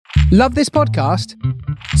Love this podcast?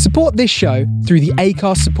 Support this show through the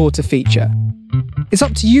Acast supporter feature. It's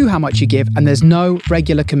up to you how much you give, and there's no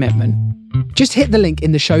regular commitment. Just hit the link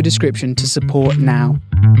in the show description to support now.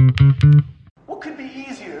 What could be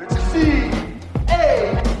easier? It's C-A-G-E-R-A-H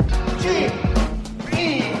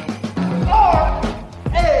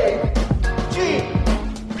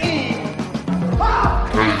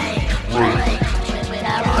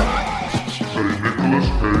Nicolas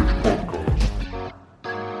Cage podcast.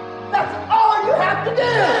 That's all you have to do!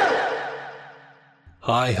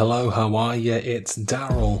 Hi, hello, how are you? It's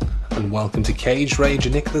Daryl, and welcome to Cage Rage, a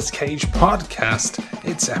Nicolas Cage podcast.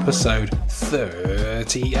 It's episode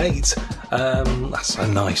 38. That's a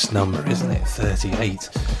nice number, isn't it? 38.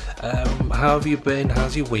 How have you been?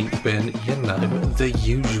 How's your week been? You know, the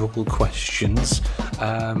usual questions.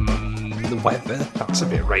 The weather, that's a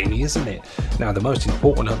bit rainy, isn't it? Now, the most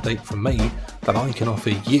important update from me that I can offer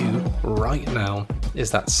you right now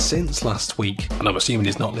is that since last week, and I'm assuming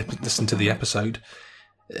he's not listened to the episode,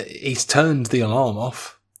 he's turned the alarm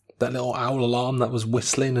off. That little owl alarm that was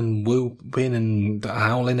whistling and whooping and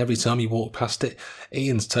howling every time you walked past it.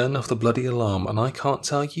 Ian's turned off the bloody alarm, and I can't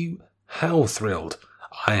tell you how thrilled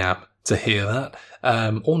I am to hear that,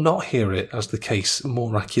 or not hear it, as the case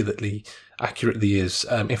more accurately is,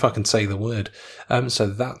 if I can say the word. So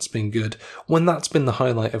that's been good. When that's been the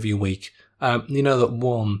highlight of your week, you know that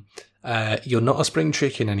one, you're not a spring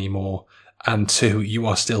chicken anymore, and two, you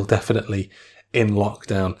are still definitely in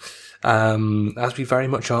lockdown. As we very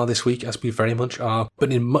much are this week, as we very much are,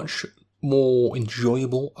 but in much more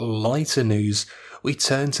enjoyable, lighter news, we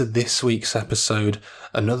turn to this week's episode,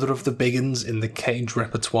 another of the big uns in the Cage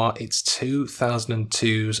repertoire. It's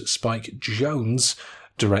 2002's Spike Jonze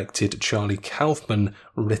directed, Charlie Kaufman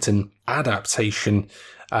written adaptation,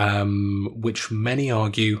 which many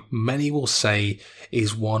will say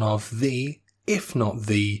is one of the, if not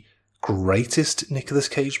the greatest Nicolas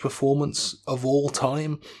Cage performance of all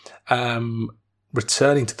time.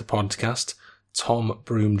 Returning to the podcast, Tom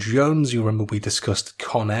Broom Jones. You remember we discussed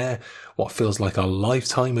Con Air, what feels like a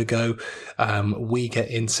lifetime ago. We get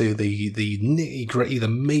into the nitty gritty, the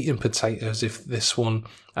meat and potatoes of this one.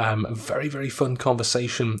 Very, very fun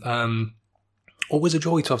conversation. Always a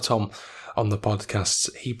joy to have Tom on the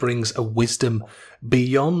podcast. He brings a wisdom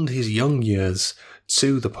beyond his young years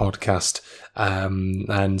to the podcast.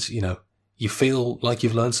 And, you know, you feel like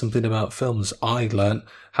you've learned something about films. I learnt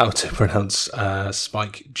how to pronounce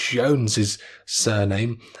Spike Jonze's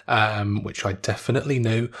surname, which I definitely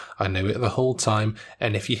knew. I knew it the whole time.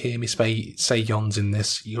 And if you hear me say Jonze in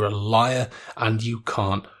this, you're a liar and you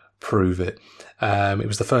can't prove it. It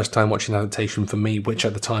was the first time watching an adaptation for me, which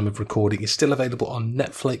at the time of recording is still available on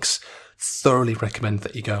Netflix. Thoroughly recommend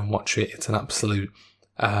that you go and watch it. It's an absolute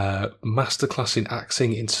masterclass in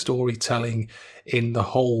acting, in storytelling, in the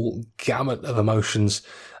whole gamut of emotions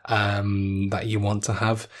that you want to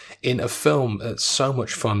have in a film. It's so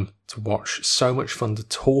much fun to watch, so much fun to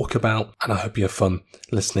talk about, and I hope you have fun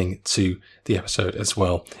listening to the episode as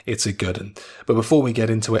well. It's a good one. But before we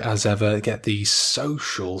get into it, as ever, get the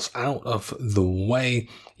socials out of the way.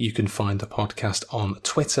 You can find the podcast on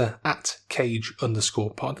Twitter at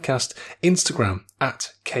Cage_podcast, Instagram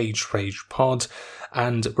at Cage Rage Pod,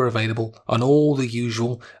 and we're available on all the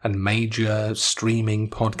usual and major streaming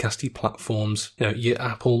podcasty platforms. You know, your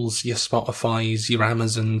Apples, your Spotifys, your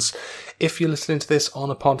Amazons. If you're listening to this on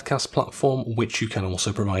a podcast platform, which you can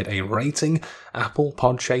also provide a rating, Apple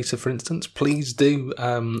Podchaser, for instance, please do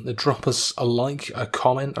drop us a like, a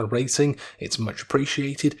comment, a rating. It's much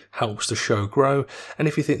appreciated, helps the show grow. And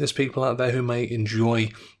if you think there's people out there who may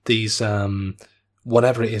enjoy these,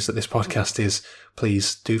 whatever it is that this podcast is,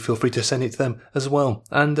 please do feel free to send it to them as well.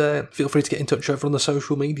 And feel free to get in touch over on the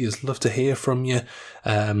social medias. Love to hear from you.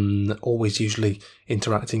 Always usually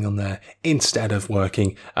interacting on there instead of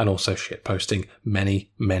working, and also shitposting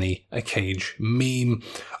many a Cage meme.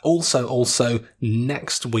 Also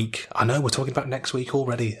next week, I know we're talking about next week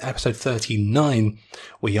already, episode 39,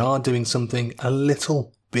 we are doing something a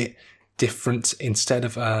little bit different. Instead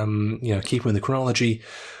of keeping the chronology,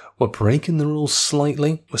 we're breaking the rules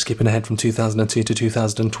slightly. We're skipping ahead from 2002 to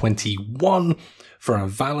 2021 for a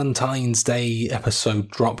Valentine's Day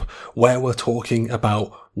episode drop where we're talking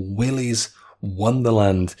about Willy's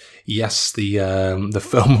Wonderland. Yes, the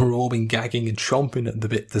film we're all been gagging and chomping at the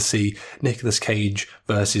bit to see, Nicolas Cage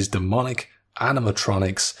versus demonic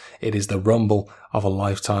animatronics. It is the rumble of a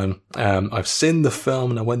lifetime. I've seen the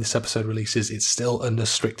film, and when this episode releases, it's still under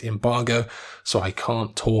strict embargo, so I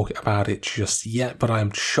can't talk about it just yet, but I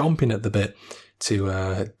am chomping at the bit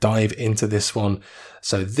to dive into this one.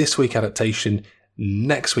 So this week adaptation,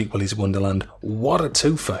 next week, Willy's Wonderland. What a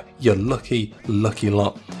twofer. You lucky, lucky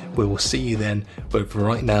lot. We will see you then. But for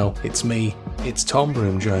right now, it's me, it's Tom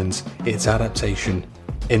Broom-Jones, it's Adaptation.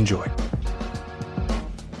 Enjoy.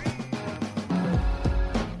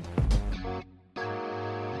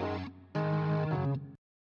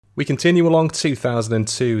 We continue along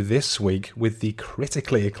 2002 this week with the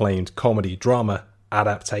critically acclaimed comedy drama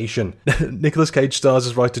Adaptation. Nicolas Cage stars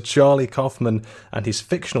as writer Charlie Kaufman and his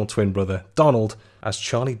fictional twin brother Donald as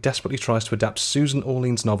Charlie desperately tries to adapt Susan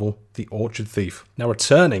Orlean's novel The Orchard Thief. Now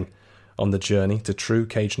returning on the journey to true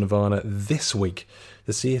Cage Nirvana this week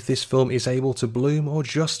to see if this film is able to bloom or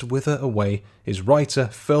just wither away is writer,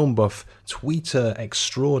 film buff, tweeter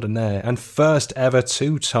extraordinaire and first ever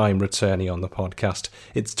two-time returnee on the podcast.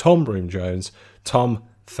 It's Tom Broom-Jones. Tom,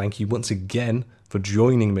 thank you once again for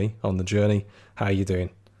joining me on the journey. How are you doing?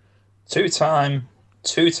 Two-time.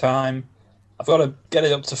 I've got to get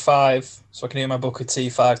it up to 5 so I can do my Booker T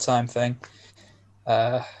 5-time thing.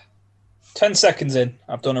 10 seconds in,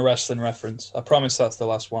 I've done a wrestling reference. I promise that's the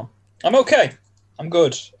last one. I'm okay. I'm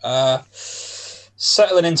good.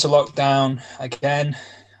 Settling into lockdown again.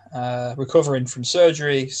 Recovering from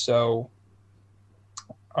surgery, so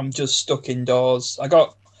I'm just stuck indoors.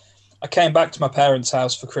 I came back to my parents'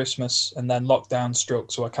 house for Christmas and then lockdown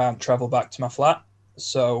struck, so I can't travel back to my flat.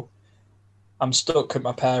 So I'm stuck at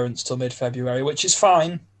my parents' till mid-February, which is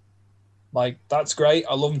fine. Like, that's great.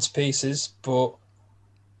 I love them to pieces, but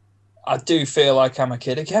I do feel like I'm a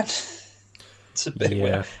kid again. It's a bit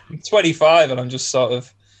weird. I'm 25 and I'm just sort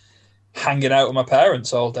of hanging out with my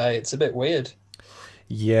parents all day. It's a bit weird.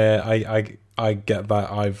 Yeah, I get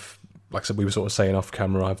that. Like I said, we were sort of saying off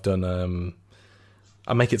camera, I've done...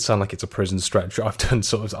 I make it sound like it's a prison stretch. I've done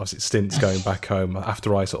sort of obviously stints going back home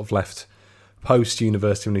after I sort of left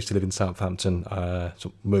post-university when I used to live in Southampton. Sort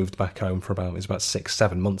of moved back home for it was about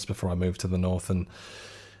 6-7 months before I moved to the north, and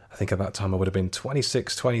I think at that time I would have been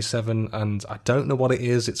 26, 27, and I don't know what it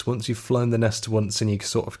is. It's once you've flown the nest once and you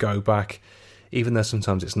sort of go back, even though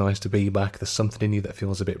sometimes it's nice to be back, there's something in you that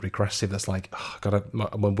feels a bit regressive. That's like,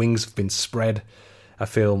 my wings have been spread. I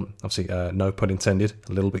feel, obviously, no pun intended,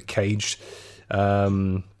 a little bit caged.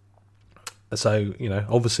 So,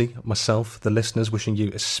 obviously, myself, the listeners, wishing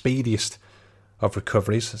you a speediest of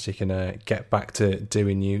recoveries so you can get back to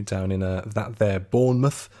doing you down in that there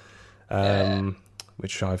Bournemouth.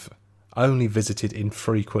 Which I've only visited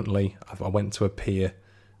infrequently. I went to a pier,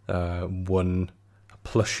 won a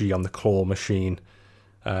plushie on the claw machine.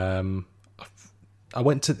 I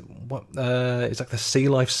went to it's like the Sea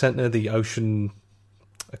Life Centre, the Ocean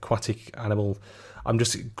Aquatic Animal. I'm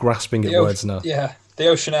just grasping at words now. Yeah, the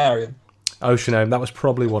Oceanarium. Oceanarium. That was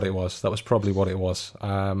probably what it was. That's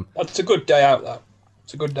a good day out.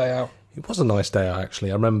 It's a good day out. It was a nice day out, actually.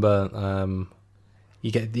 I remember.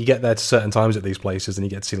 You get there to certain times at these places, and you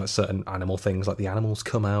get to see like certain animal things, like the animals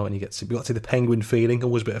come out, and you got to see the penguin feeding.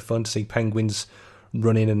 Always a bit of fun to see penguins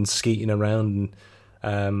running and skeeting around.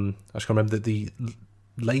 And I just remember that the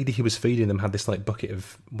lady who was feeding them had this like bucket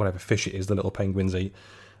of whatever fish it is the little penguins eat,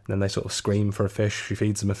 and then they sort of scream for a fish. She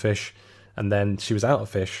feeds them a fish, and then she was out of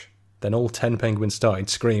fish. Then all 10 penguins started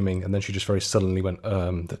screaming, and then she just very sullenly went,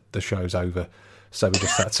 "The show's over." So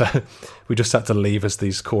we just had to leave as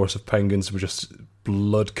these chorus of penguins were just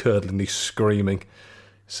blood-curdlingly screaming.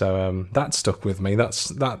 So that stuck with me.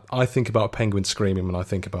 That I think about penguins screaming when I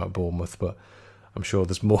think about Bournemouth, but I'm sure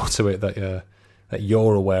there's more to it that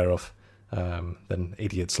you're aware of than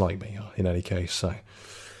idiots like me. In any case, so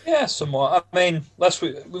yeah, somewhat. I mean,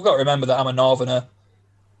 we've got to remember that I'm a northerner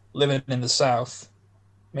living in the south.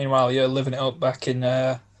 Meanwhile, you're living it up back in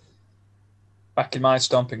my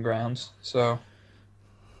stomping grounds. So.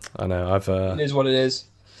 I know. It is what it is.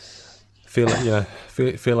 Feel like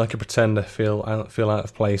feel like a pretender. Feel out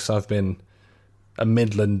of place. I've been a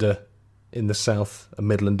Midlander in the south, a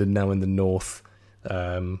Midlander now in the north.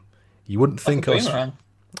 You wouldn't think I was.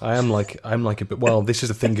 I'm like a bit. Well, this is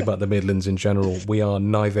the thing about the Midlands in general. We are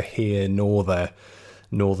neither here nor there,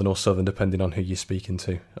 northern or southern, depending on who you're speaking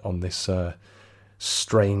to on this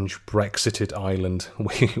strange Brexited island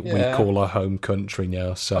we call our home country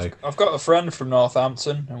now. So I've got a friend from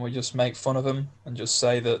Northampton, and we just make fun of him and just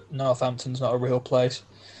say that Northampton's not a real place.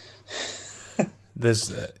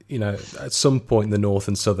 There's, at some point the North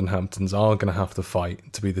and Southern Hamptons are going to have to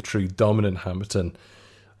fight to be the true dominant Hampton.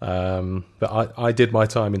 But I did my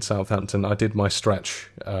time in Southampton. I did my stretch.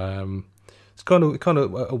 It's kind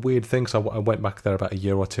of a weird thing. So I went back there about a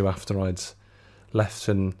year or two after I'd left,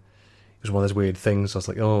 and it was one of those weird things. I was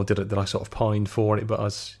like, oh, did I sort of pine for it? But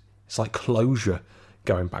it's like closure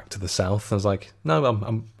going back to the south. I was like, no,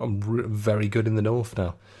 I'm very good in the north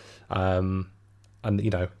now. And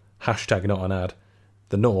hashtag not an ad.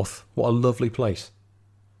 the north. What a lovely place.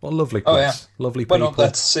 What a lovely place. Oh, yeah. Lovely people. Went up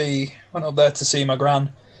there to see my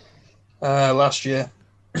gran last year,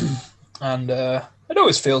 and it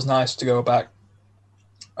always feels nice to go back.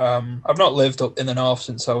 I've not lived up in the north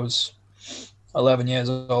since I was 11 years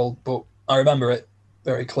old, but I remember it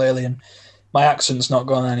very clearly, and my accent's not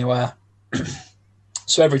gone anywhere.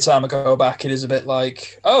 So every time I go back, it is a bit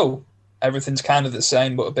like, oh, everything's kind of the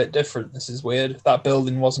same, but a bit different. This is weird. That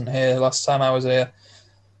building wasn't here last time I was here.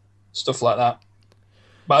 Stuff like that.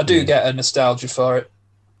 But I do get a nostalgia for it.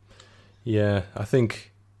 Yeah, I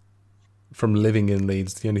think from living in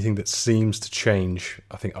Leeds, the only thing that seems to change,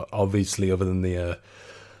 I think, obviously, other than the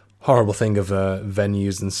horrible thing of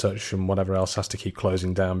venues and such and whatever else has to keep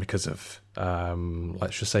closing down because of,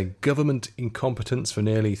 let's just say, government incompetence for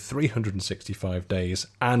nearly 365 days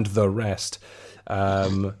and the rest.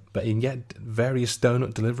 But yet, various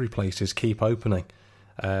donut delivery places keep opening.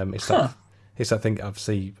 It's that thing,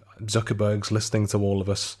 obviously, Zuckerberg's listening to all of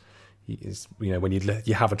us. When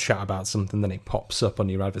you have a chat about something, then it pops up on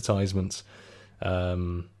your advertisements.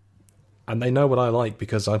 And they know what I like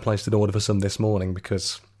because I placed an order for some this morning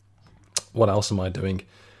because what else am I doing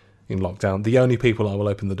in lockdown? The only people I will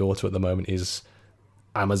open the door to at the moment is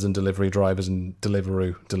Amazon delivery drivers and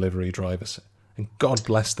Deliveroo delivery drivers. And God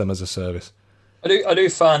bless them as a service. I do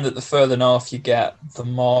find that the further north you get, the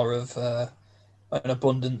more of an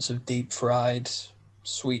abundance of deep fried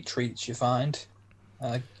sweet treats you find.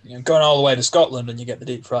 Going all the way to Scotland and you get the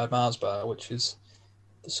deep fried Mars bar, which is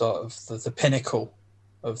the sort of the pinnacle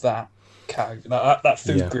of that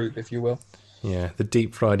food group, if you will. Yeah, the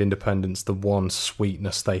deep fried independents, the one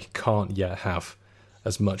sweetness they can't yet have,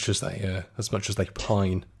 as much as they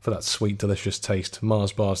pine for that sweet, delicious taste.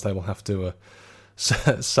 Mars bars they will have to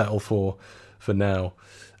settle for now.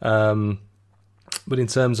 But in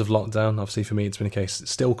terms of lockdown, obviously for me it's been a case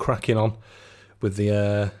still cracking on with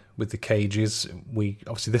the cages.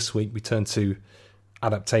 Obviously this week we turned to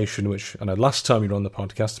adaptation, which I know last time you were on the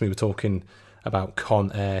podcast we were talking about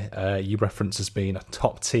Con Air. You referenced as being a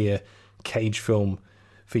top tier Cage film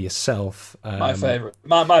for yourself. My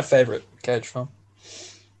favourite Cage film.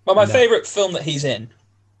 Well, my favourite film that he's in,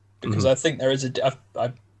 because I think there is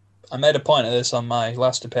I made a point of this on my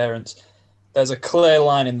last appearance. There's a clear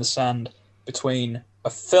line in the sand between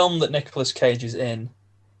a film that Nicolas Cage is in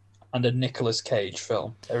and a Nicolas Cage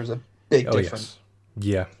film. There is a big difference.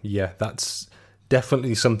 Yes. Yeah, that's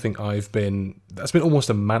definitely something that's been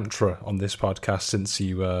almost a mantra on this podcast since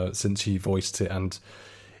you voiced it, and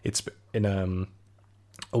it's been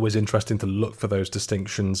always interesting to look for those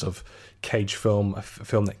distinctions of Cage film, a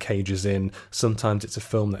film that Cage is in. Sometimes it's a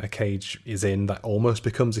film that a Cage is in that almost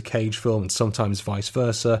becomes a Cage film, and sometimes vice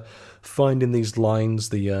versa. Finding these lines,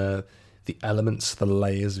 the elements, the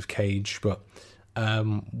layers of Cage, but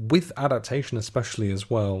with adaptation especially as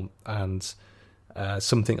well, and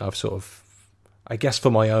something I've sort of, I guess for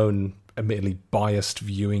my own admittedly biased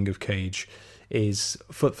viewing of Cage, is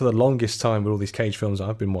for the longest time with all these Cage films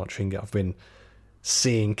I've been watching, I've been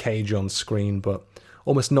seeing Cage on screen, but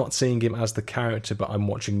almost not seeing him as the character, but I'm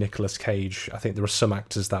watching Nicolas Cage. I think there are some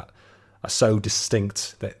actors that are so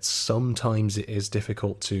distinct that sometimes it is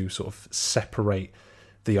difficult to sort of separate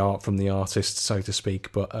the art from the artist, so to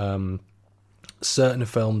speak, but certain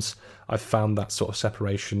films I've found that sort of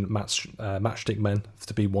separation. Matchstick Men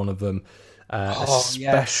to be one of them,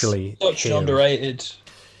 especially such an underrated.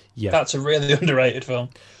 Yeah, that's a really underrated film.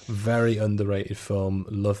 Very underrated film.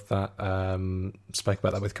 Love that. Spoke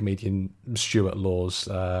about that with comedian Stuart Laws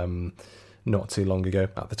not too long ago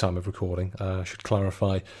at the time of recording. I should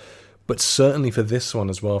clarify. But certainly for this one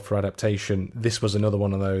as well, for adaptation, this was another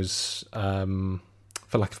one of those,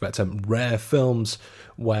 for lack of a better term, rare films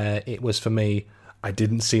where it was, for me, I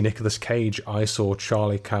didn't see Nicolas Cage. I saw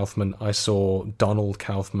Charlie Kaufman. I saw Donald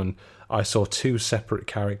Kaufman. I saw two separate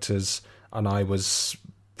characters, and I was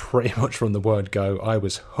pretty much from the word go, I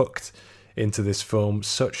was hooked into this film.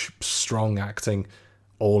 Such strong acting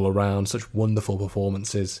all around, such wonderful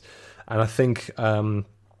performances. And I think, and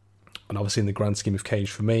obviously in the grand scheme of Cage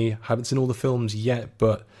for me, I haven't seen all the films yet,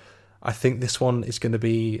 but I think this one is going to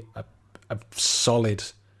be a solid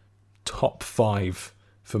top 5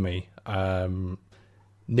 for me.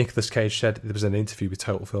 Nicolas Cage said, there was an interview with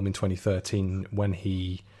Total Film in 2013 when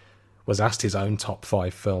he was asked his own top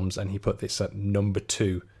 5 films, and he put this at number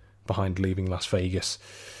 2 behind Leaving Las Vegas.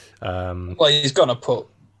 Well, he's going to put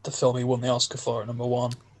the film he won the Oscar for at number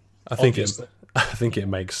 1. I think it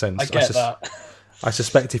makes sense. I get that. I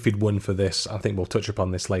suspect if he'd won for this, I think we'll touch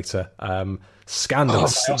upon this later.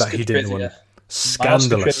 Scandalous that he didn't win.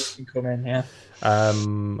 Scandalous. Can come in, yeah.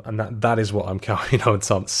 And that is what I'm carrying on,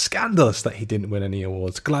 Tom. Scandalous that he didn't win any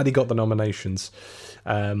awards. Glad he got the nominations.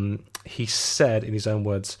 He said, in his own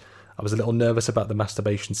words, I was a little nervous about the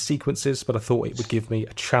masturbation sequences, but I thought it would give me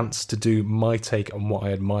a chance to do my take on what I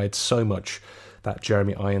admired so much that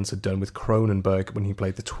Jeremy Irons had done with Cronenberg when he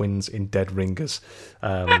played the twins in Dead Ringers.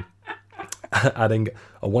 Adding,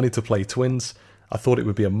 I wanted to play twins. I thought it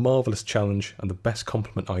would be a marvellous challenge, and the best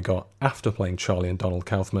compliment I got after playing Charlie and Donald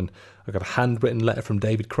Kaufman, I got a handwritten letter from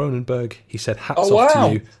David Cronenberg. He said, hats off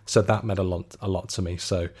to you. So that meant a lot to me.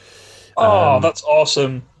 So, that's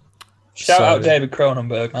awesome. Shout out David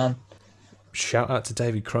Cronenberg, man. Shout out to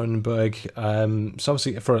David Cronenberg. So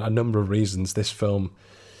obviously, for a number of reasons, this film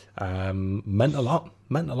meant a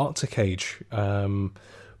lot to Cage.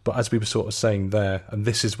 But as we were sort of saying there, and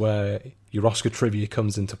this is where your Oscar trivia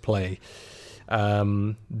comes into play,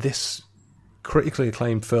 this critically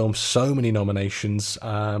acclaimed film, so many nominations,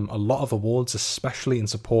 a lot of awards, especially in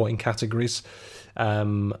supporting categories,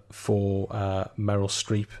 for Meryl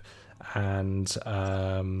Streep and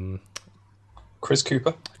Chris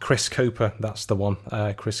Cooper, that's the one.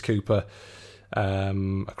 Chris Cooper,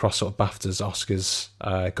 across sort of BAFTAs,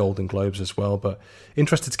 Oscars, Golden Globes as well. But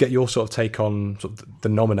interested to get your sort of take on sort of the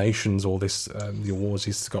nominations or this the awards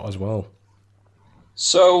he's got as well.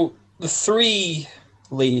 So the three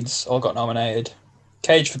leads all got nominated: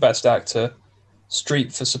 Cage for Best Actor,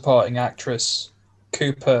 Streep for Supporting Actress,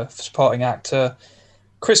 Cooper for Supporting Actor.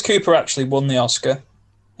 Chris Cooper actually won the Oscar.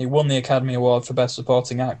 He won the Academy Award for Best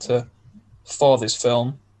Supporting Actor for this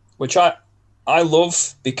film, which I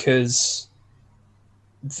love, because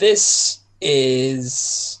this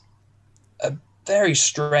is a very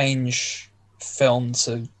strange film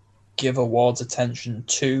to give awards attention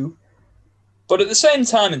to, but at the same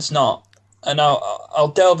time it's not. And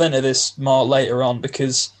I'll delve into this more later on,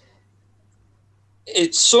 because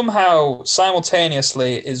it somehow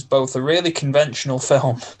simultaneously is both a really conventional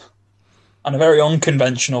film and a very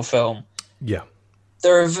unconventional film. Yeah.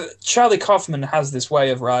 Charlie Kaufman has this way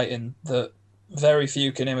of writing that very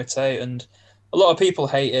few can imitate, and a lot of people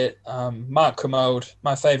hate it. Mark Kermode,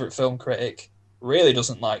 my favourite film critic, really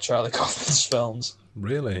doesn't like Charlie Kaufman's films.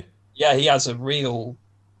 Really? Yeah, he has a real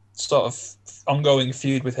sort of ongoing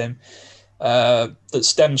feud with him that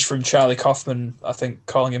stems from Charlie Kaufman, I think,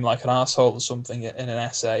 calling him like an arsehole or something in an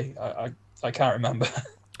essay. I can't remember.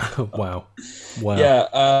 Wow. Yeah,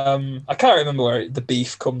 I can't remember where the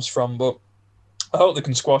beef comes from, but I hope they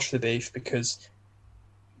can squash the beef, because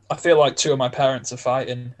I feel like two of my parents are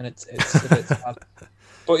fighting, and it's a bit sad.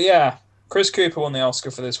 But yeah, Chris Cooper won the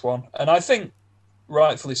Oscar for this one, and I think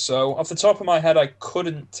rightfully so. Off the top of my head, I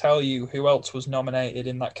couldn't tell you who else was nominated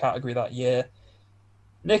in that category that year.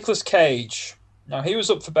 Nicolas Cage. Now, he was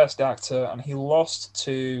up for Best Actor, and he lost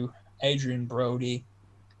to Adrian Brody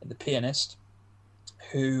in The Pianist,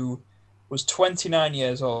 who was 29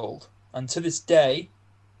 years old. And to this day,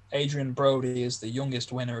 Adrian Brody is the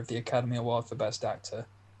youngest winner of the Academy Award for Best Actor.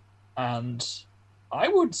 And I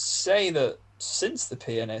would say that since The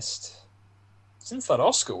Pianist, since that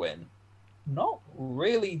Oscar win, not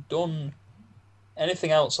really done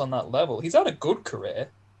anything else on that level. He's had a good career.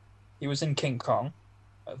 He was in King Kong,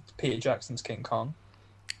 Peter Jackson's King Kong.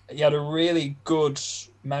 He had a really good,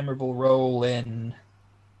 memorable role in...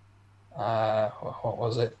 what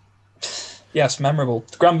was it? Yes, memorable.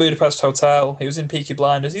 The Grand Budapest Hotel. He was in Peaky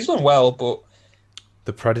Blinders. He's done well, but...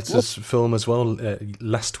 The Predators film as well,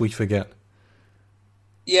 Lest We Forget.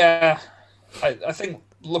 Yeah, I think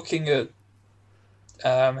looking at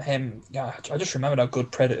him... Yeah, I just remembered how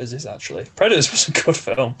good Predators is, actually. Predators was a good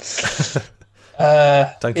film.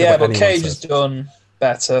 Yeah, but Cage has done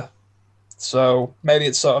better. So maybe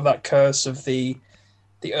it's sort of that curse of the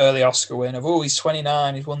early Oscar win of, oh, he's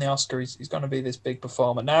 29, he's won the Oscar, he's going to be this big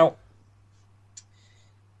performer. Now,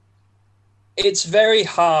 it's very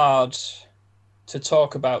hard to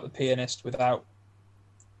talk about The Pianist without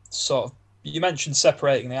sort of... You mentioned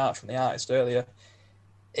separating the art from the artist earlier.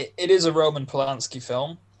 It is a Roman Polanski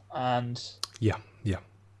film, and... Yeah.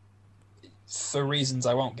 For reasons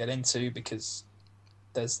I won't get into, because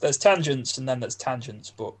there's tangents and then there's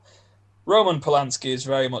tangents, but Roman Polanski is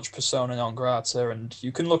very much persona non grata, and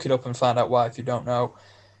you can look it up and find out why if you don't know.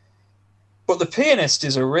 But The Pianist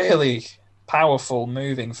is a really powerful,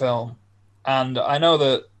 moving film. And I know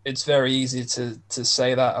that it's very easy to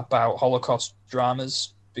say that about Holocaust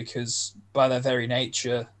dramas, because by their very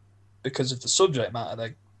nature, because of the subject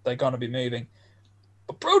matter, they're going to be moving.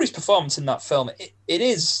 But Brody's performance in that film, it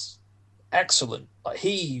is excellent. Like,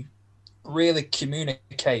 he really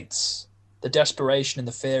communicates the desperation and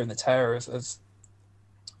the fear and the terror of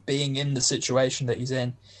being in the situation that he's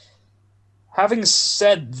in. Having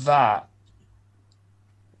said that,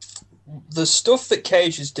 the stuff that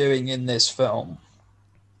Cage is doing in this film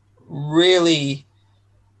really,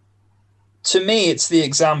 to me, it's the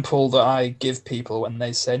example that I give people when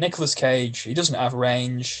they say Nicolas Cage, he doesn't have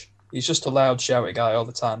range. He's just a loud, shouty guy all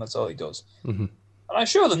the time. That's all he does. Mm-hmm. And I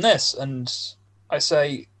show them this, and I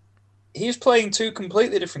say, he's playing two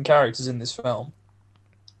completely different characters in this film,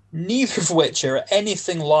 neither of which are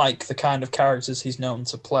anything like the kind of characters he's known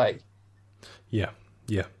to play. Yeah.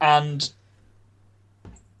 And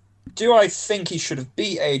do I think he should have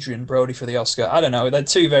beat Adrian Brody for the Oscar? I don't know. They're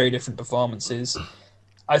two very different performances.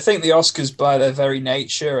 I think the Oscars, by their very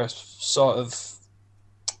nature, are sort of...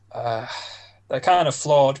 they're kind of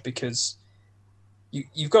flawed because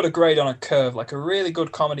you've got to grade on a curve, like a really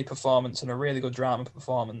good comedy performance and a really good drama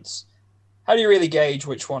performance. How do you really gauge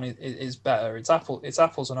which one is better? It's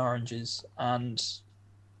apples and oranges. And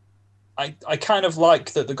I kind of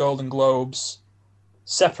like that the Golden Globes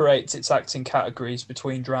separates its acting categories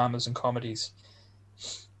between dramas and comedies.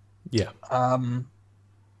 Yeah.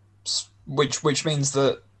 Which means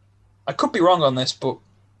that I could be wrong on this, but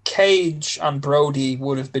Cage and Brody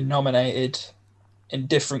would have been nominated in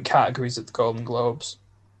different categories at the Golden Globes.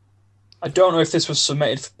 I don't know if this was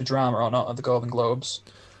submitted for drama or not at the Golden Globes.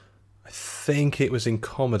 I think it was in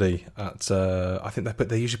comedy at. I think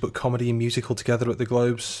they usually put comedy and musical together at the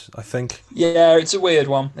Globes. I think. Yeah, it's a weird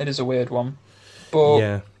one. It is a weird one, but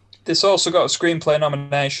yeah. This also got a screenplay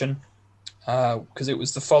nomination because it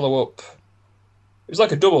was the follow-up. It was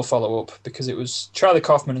like a double follow-up because it was Charlie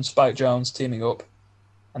Kaufman and Spike Jonze teaming up,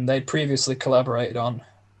 and they'd previously collaborated on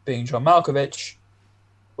Being John Malkovich,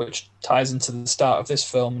 which ties into the start of this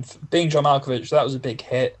film. Being John Malkovich, that was a big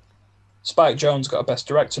hit. Spike Jonze got a Best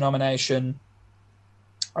Director nomination.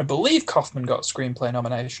 I believe Kaufman got a screenplay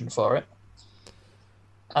nomination for it.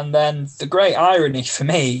 And then the great irony for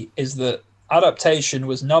me is that Adaptation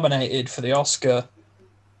was nominated for the Oscar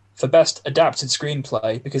for Best Adapted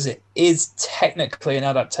Screenplay because it is technically an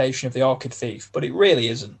adaptation of The Orchid Thief, but it really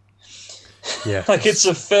isn't. Yeah. Like, it's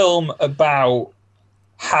a film about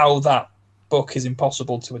how that book is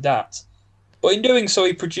impossible to adapt. But in doing so,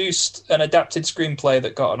 he produced an adapted screenplay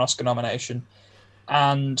that got an Oscar nomination.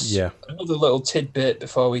 And another little tidbit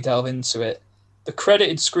before we delve into it, the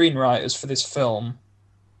credited screenwriters for this film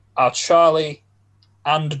are Charlie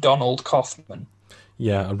and Donald Kaufman.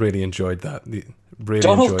 Yeah, I really enjoyed that. Really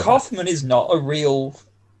Donald enjoyed Kaufman is not a real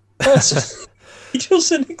person. He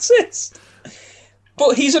doesn't exist.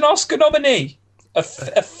 But he's an Oscar nominee. A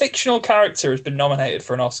fictional character has been nominated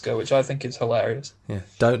for an Oscar, which I think is hilarious. Yeah,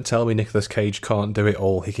 don't tell me Nicolas Cage can't do it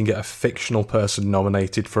all. He can get a fictional person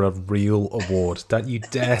nominated for a real award. Don't you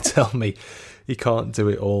dare tell me he can't do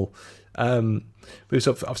it all. But it was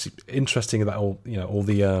obviously interesting that all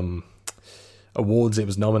the awards it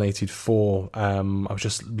was nominated for. I was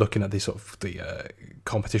just looking at the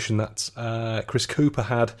competition that Chris Cooper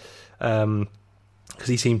had, because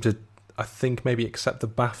he seemed to, I think, maybe accept the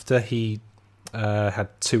BAFTA. He had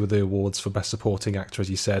two of the awards for Best Supporting Actor, as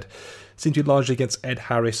you said. Seemed to be largely against Ed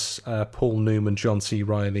Harris, Paul Newman, John C.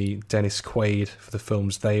 Reilly, Dennis Quaid for the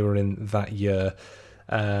films they were in that year.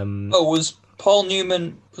 Was Paul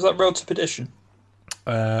Newman, was that Road to Perdition?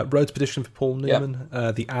 Road to Perdition for Paul Newman.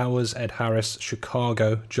 Yep. The Hours, Ed Harris.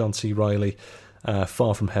 Chicago, John C. Reilly.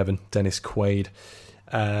 Far From Heaven, Dennis Quaid.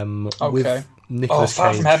 With Nicolas Cage.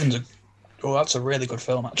 Far From Heaven's that's a really good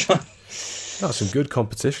film, actually. That's some good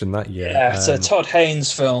competition that year. Yeah, it's a Todd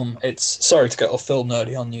Haynes film. It's, sorry to get all film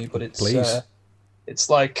nerdy on you, but it's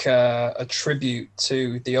like a tribute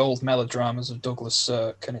to the old melodramas of Douglas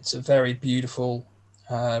Sirk, and it's a very beautiful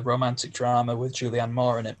romantic drama with Julianne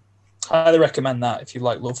Moore in it. Highly recommend that if you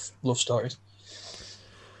like love stories.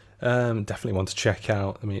 Definitely one to check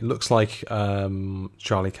out. I mean, it looks like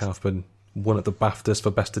Charlie Kaufman won at the BAFTAs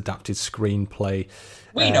for Best Adapted Screenplay.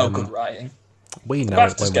 We know good writing. We know the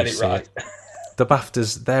BAFTAs when get we it see right. The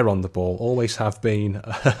BAFTAs, they're on the ball. Always have been.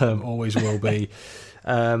 Always will be.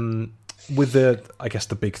 With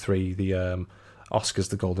the big three, the Oscars,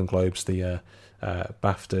 the Golden Globes, the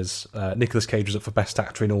BAFTAs. Nicolas Cage was up for Best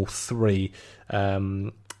Actor in all three.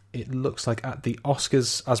 It looks like at the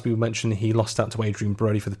Oscars, as we mentioned, he lost out to Adrian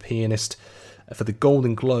Brody for The Pianist. For the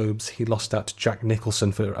Golden Globes, he lost out to Jack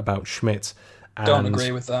Nicholson for About Schmidt. Don't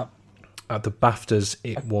agree with that. At the BAFTAs,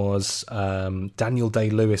 it was Daniel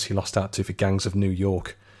Day-Lewis he lost out to for Gangs of New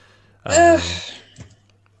York. And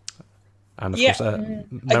of course,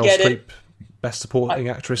 Meryl Streep, Best Supporting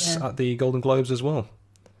Actress at the Golden Globes as well.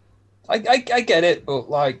 I get it, but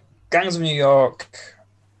like Gangs of New York,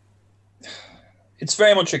 it's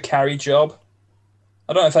very much a carry job.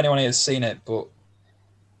 I don't know if anyone here has seen it, but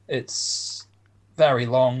it's very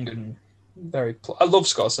long and I love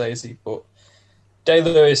Scorsese, but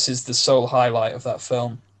Day-Lewis is the sole highlight of that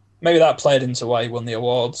film. Maybe that played into why he won the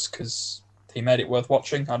awards, because he made it worth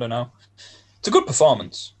watching. I don't know. It's a good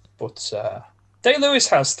performance, but Day-Lewis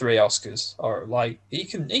has 3 Oscars, or like he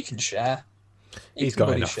can share. He's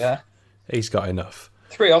got enough. Share. He's got enough.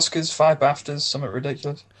 3 Oscars, 5 BAFTAs, something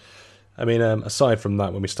ridiculous. I mean, aside from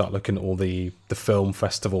that, when we start looking at all the film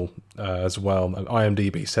festival as well,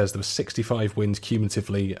 IMDb says there were 65 wins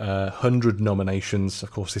cumulatively, 100 nominations.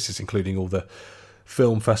 Of course, this is including all the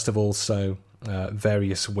film festivals, so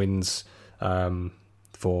various wins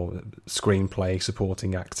for screenplay,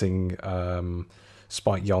 supporting acting.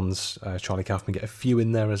 Spike Jonze, Charlie Kaufman get a few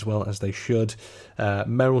in there as well, as they should.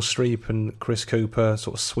 Meryl Streep and Chris Cooper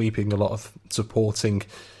sort of sweeping a lot of supporting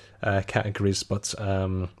categories, but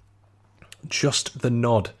just the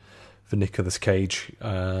nod for Nicolas Cage,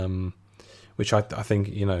 which I think,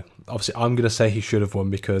 obviously I'm going to say he should have won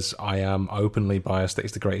because I am openly biased that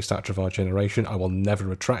he's the greatest actor of our generation. I will never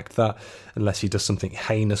retract that unless he does something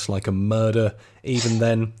heinous like a murder. Even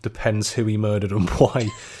then, depends who he murdered and why.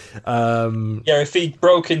 If he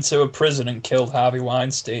broke into a prison and killed Harvey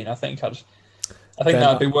Weinstein, I think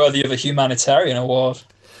that'd be worthy of a humanitarian award.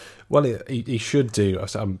 Well, he should do.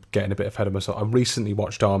 I'm getting a bit ahead of myself. I recently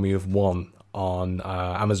watched Army of One on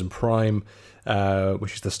Amazon Prime,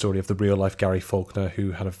 which is the story of the real-life Gary Faulkner,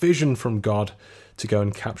 who had a vision from God to go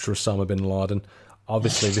and capture Osama bin Laden.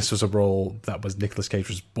 Obviously, this was a role that Nicolas Cage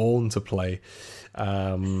was born to play.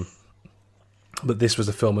 But this was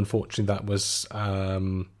a film, unfortunately, that was...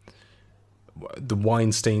 the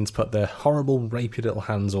Weinsteins put their horrible, rapey little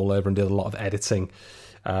hands all over and did a lot of editing.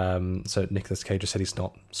 So Nicolas Cage said he's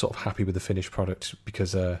not sort of happy with the finished product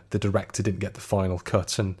because the director didn't get the final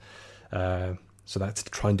cut, and so they had to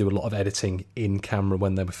try and do a lot of editing in camera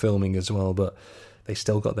when they were filming as well, but they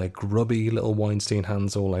still got their grubby little Weinstein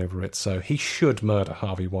hands all over it. So he should murder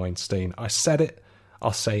Harvey Weinstein. I said it,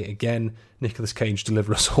 I'll say it again. Nicolas Cage,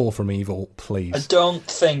 deliver us all from evil, please. I don't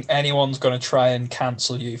think anyone's going to try and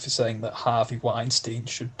cancel you for saying that Harvey Weinstein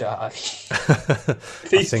should die.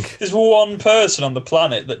 There's one person on the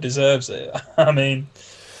planet that deserves it. I mean,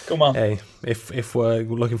 come on. Hey, if we're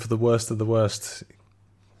looking for the worst of the worst,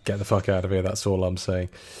 get the fuck out of here. That's all I'm saying.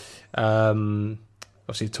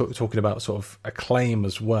 Obviously, talking about sort of acclaim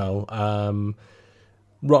as well.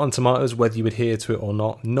 Rotten Tomatoes, whether you adhere to it or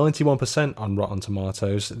not, 91% on Rotten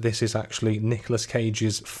Tomatoes. This is actually Nicolas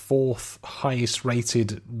Cage's 4th highest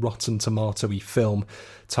rated Rotten Tomato-y film,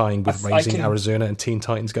 tying with Raising Arizona and Teen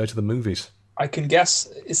Titans Go to the Movies. I can guess,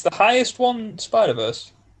 is the highest one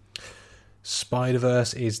Spider-Verse?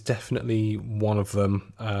 Spider-Verse is definitely one of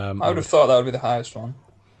them. I would have thought that would be the highest one.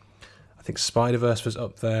 I think Spider-Verse was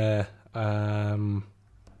up there.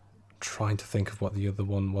 Trying to think of what the other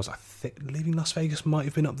one was. I think Leaving Las Vegas might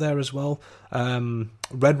have been up there as well.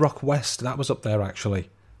 Red Rock West, that was up there actually.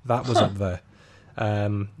 That was up there.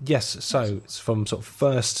 Yes, so it's from sort of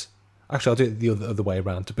first... Actually, I'll do it the other way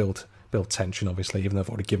around to build tension, obviously, even though I've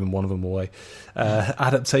already given one of them away.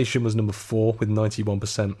 Adaptation was number 4 with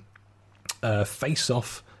 91%. Face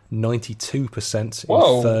Off, 92%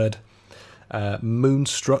 in third.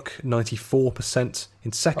 Moonstruck, 94%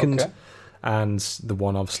 in second. Okay. And the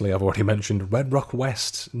one, obviously, I've already mentioned, Red Rock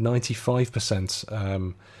West,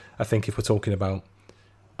 95%. I think if we're talking about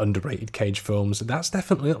underrated Cage films, that's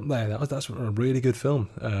definitely up there. That's a really good film,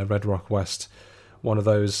 Red Rock West. One of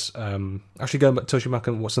those... actually, going back, touching back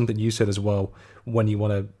on something you said as well, when you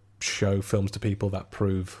want to show films to people that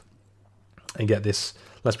prove and get this,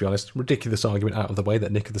 let's be honest, ridiculous argument out of the way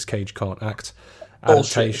that Nicolas Cage can't act.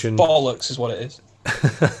 Adaptation. Bollocks is what it is.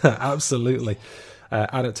 Absolutely.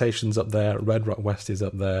 Adaptation's up there. Red Rock West is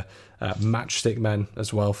up there. Matchstick Men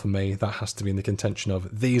as well for me. That has to be in the contention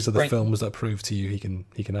of these are the films that prove to you he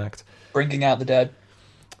can act. Bringing Out the Dead.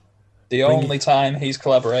 The only time he's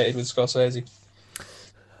collaborated with Scorsese.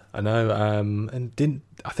 I know, and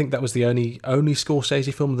I think that was the only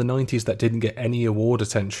Scorsese film of the 90s that didn't get any award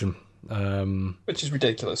attention. Which is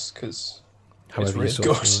ridiculous because it's really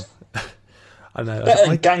good. I know. Better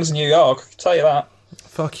than Gangs of New York, I can tell you that.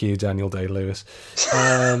 Fuck you, Daniel Day-Lewis.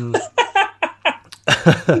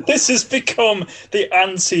 This has become the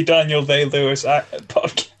anti-Daniel Day-Lewis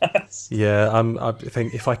podcast. Yeah, I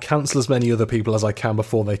think if I cancel as many other people as I can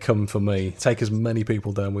before they come for me, take as many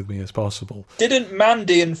people down with me as possible. Didn't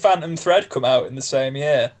Mandy and Phantom Thread come out in the same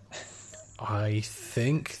year? I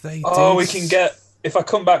think they did. Oh, we can get... If I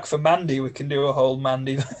come back for Mandy, we can do a whole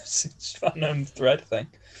Mandy versus Phantom Thread thing.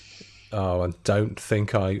 Oh, and don't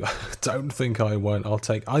think I won't.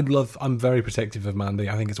 I'm very protective of Mandy.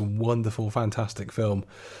 I think it's a wonderful, fantastic film.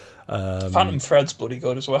 Phantom Thread's bloody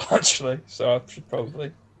good as well, actually. So I should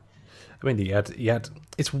probably. I mean, he had.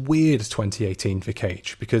 It's weird 2018 for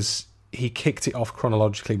Cage because he kicked it off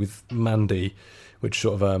chronologically with Mandy, which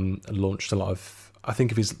sort of launched a lot of, I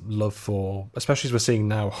think, of his love for, especially as we're seeing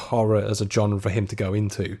now, horror as a genre for him to go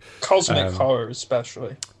into. Cosmic horror,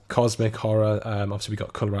 especially. Cosmic horror. Obviously, we've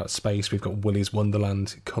got Colour Out of Space. We've got Willy's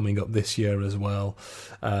Wonderland coming up this year as well.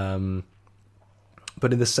 But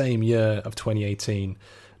in the same year of 2018,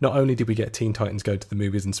 not only did we get Teen Titans Go to the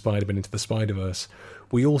movies and Spider-Man Into the Spider-Verse,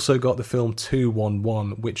 we also got the film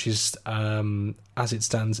 211, which is, as it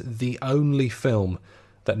stands, the only film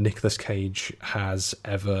that Nicolas Cage has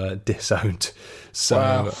ever disowned. So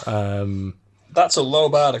wow. That's a low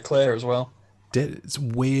bar to clear as well. It's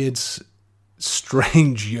weird,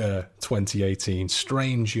 strange year, 2018.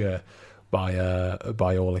 Strange year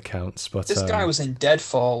by all accounts. But this guy was in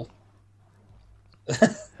Deadfall,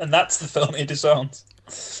 and that's the film he disowned.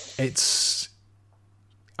 It's,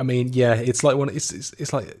 I mean, yeah, it's like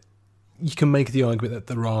it's like you can make the argument that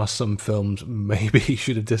there are some films maybe he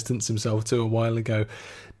should have distanced himself to a while ago.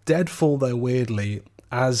 Deadfall, though, weirdly,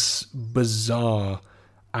 as bizarre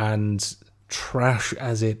and trash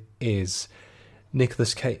as it is,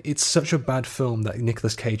 Nicolas Cage, it's such a bad film that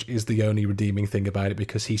Nicolas Cage is the only redeeming thing about it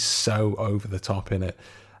because he's so over the top in it.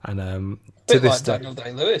 And to this like Daniel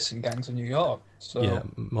Day-Lewis in Gangs of New York. So, yeah,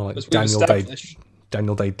 more like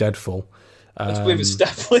Daniel Day Deadfall. As we've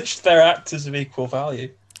established, they're actors of equal value.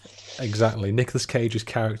 Exactly. Nicolas Cage's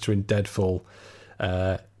character in Deadfall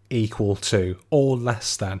equal to, or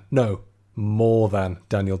less than, no, more than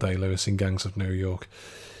Daniel Day-Lewis in Gangs of New York.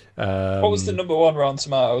 What was the number one Rotten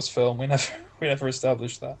Tomatoes film? We never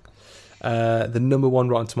established that. The number one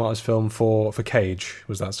Rotten Tomatoes film for Cage,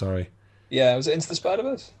 was that, sorry? Yeah, was it Into the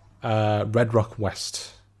Spider-Verse? Red Rock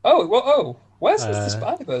West. Where's Into the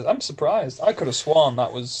Spider-Verse? I'm surprised. I could have sworn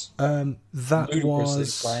that was ludicrously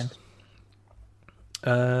acclaimed.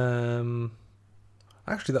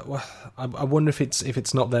 Actually, I wonder if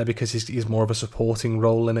it's not there because he's more of a supporting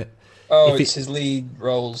role in it. Oh, it's his lead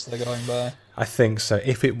roles they're going by. I think so.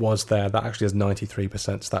 If it was there, that actually has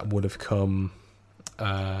 93%, so that would have come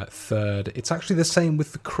third. It's actually the same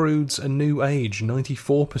with The Croods: A New Age,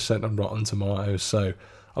 94% on Rotten Tomatoes. So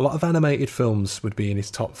a lot of animated films would be in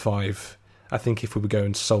his top 5. I think if we were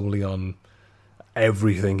going solely on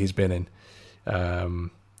everything he's been in.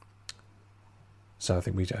 So I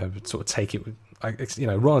think we sort of take it with,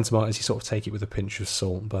 Rotten Tomatoes, you sort of take it with a pinch of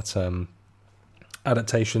salt, but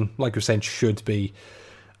adaptation, like we're saying, should be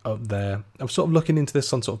up there. I'm sort of looking into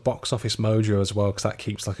this on sort of Box Office Mojo as well, because that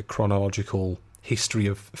keeps like a chronological history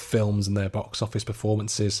of films and their box office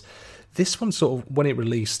performances. This one sort of, when it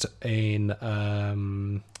released in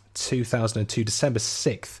 2002, December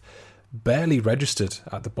 6th, barely registered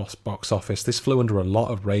at the box office. This flew under a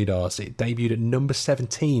lot of radars. It debuted at number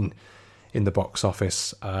 17 in the box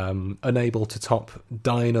office, unable to top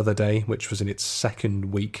Die Another Day, which was in its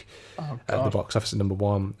second week at the box office at number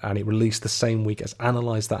 1, and it released the same week as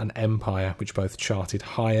Analyze That and Empire, which both charted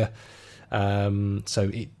higher. So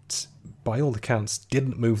it, by all accounts,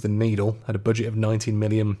 didn't move the needle. Had a budget of 19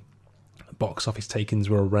 million. Box office takings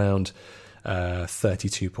were around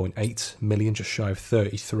 32.8 million, just shy of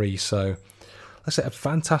 33. So, let's say a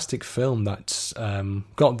fantastic film that's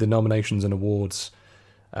got the nominations and awards,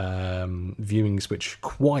 viewings, which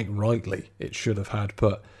quite rightly it should have had,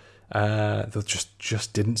 but there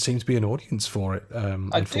just didn't seem to be an audience for it.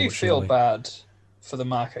 I do feel bad for the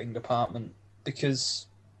marketing department because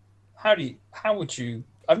how would you?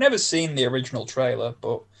 I've never seen the original trailer,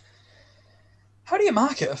 but how do you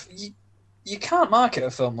market you can't market a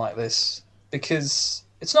film like this because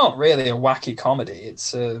it's not really a wacky comedy.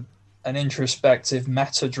 It's an introspective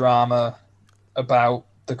meta drama about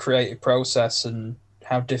the creative process and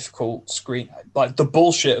how difficult the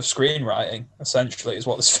bullshit of screenwriting essentially is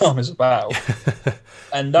what this film is about.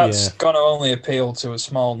 And that's going to only appeal to a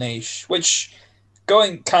small niche, which,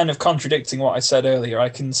 going kind of contradicting what I said earlier, I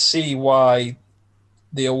can see why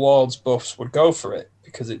the awards buffs would go for it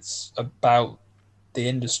because it's about the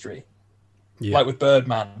industry. Yeah. Like with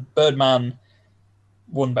Birdman. Birdman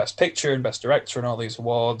won Best Picture and Best Director and all these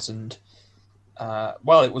awards, and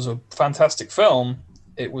while it was a fantastic film,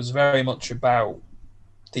 it was very much about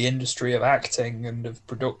the industry of acting and of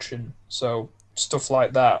production. So stuff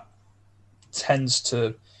like that tends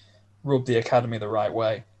to rub the Academy the right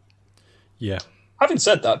way. Yeah. Having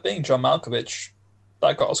said that, being John Malkovich,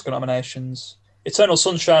 that got Oscar nominations. Eternal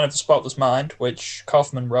Sunshine of the Spotless Mind, which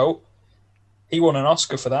Kaufman wrote, he won an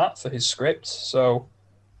Oscar for that, for his script. So,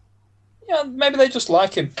 yeah, maybe they just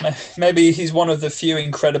like him. Maybe he's one of the few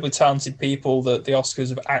incredibly talented people that the Oscars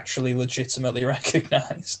have actually legitimately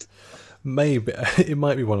recognised. maybe it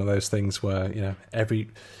might be one of those things where, you know,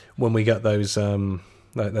 when we get those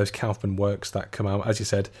Kaufman works that come out, as you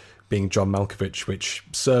said, being John Malkovich, which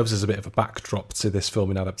serves as a bit of a backdrop to this film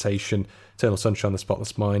in adaptation, Eternal Sunshine of the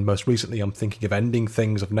Spotless Mind. Most recently, I'm thinking of Ending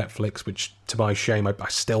Things of Netflix, which, to my shame, I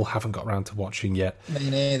still haven't got around to watching yet. Me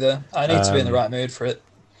neither. I need to be in the right mood for it.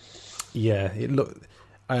 Yeah,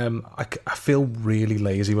 I feel really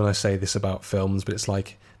lazy when I say this about films, but it's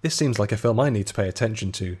like, this seems like a film I need to pay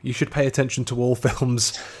attention to. You should pay attention to all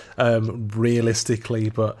films, realistically,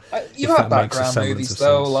 but you have background movies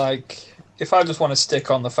though, like if I just want to stick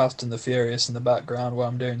on the Fast and the Furious in the background while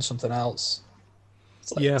I'm doing something else,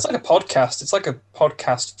 it's like a podcast. It's like a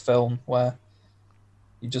podcast film where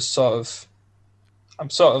you just I'm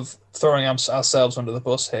sort of throwing ourselves under the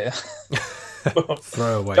bus here.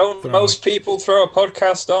 Don't most people throw a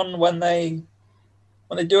podcast on when they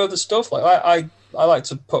do other stuff? Like I like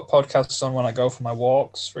to put podcasts on when I go for my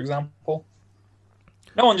walks, for example.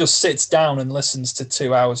 No one just sits down and listens to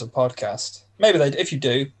 2 hours of podcast. Maybe if you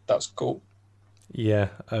do, that's cool. Yeah,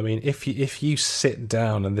 I mean, if you sit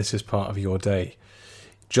down and this is part of your day,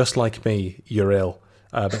 just like me, you're ill.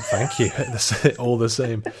 But thank you, all the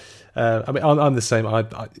same. I mean, I'm the same.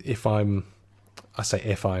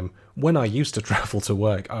 When I used to travel to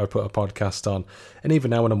work, I would put a podcast on, and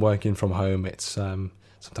even now when I'm working from home, it's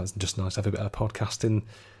sometimes just nice to have a bit of podcast in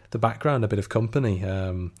the background, a bit of company,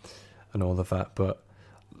 and all of that. But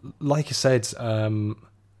like you said,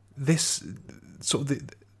 this sort of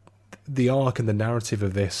the arc and the narrative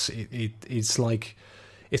of this, it's like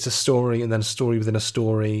it's a story and then a story within a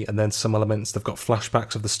story, and then some elements they've got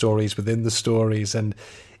flashbacks of the stories within the stories. And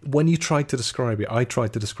when you tried to describe it, I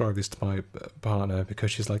tried to describe this to my partner because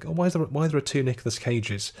she's like, "Oh, why are there two Nicolas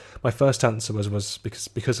Cages?" My first answer was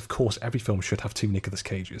because of course every film should have two Nicolas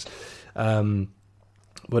Cages. When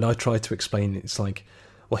I tried to explain it, it's like,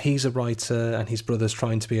 well, he's a writer and his brother's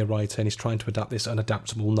trying to be a writer and he's trying to adapt this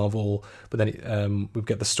unadaptable novel, but then we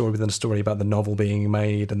get the story within a story about the novel being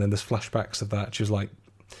made, and then there's flashbacks of that. She was like,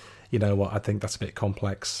 you know what, I think that's a bit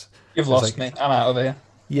complex. You've lost me. I'm out of here.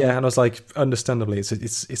 Yeah, and I was like, understandably,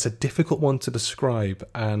 it's a difficult one to describe,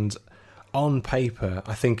 and on paper,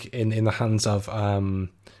 I think in the hands of a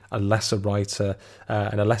lesser writer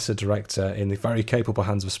and a lesser director, in the very capable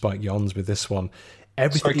hands of Spike Jonze with this one,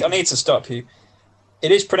 everything. Sorry, I need to stop you.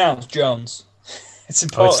 It is pronounced Jones. It's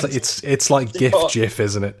important. It's like GIF,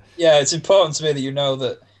 isn't it? Yeah, it's important to me that you know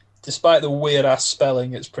that despite the weird ass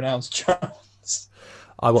spelling, it's pronounced Jones.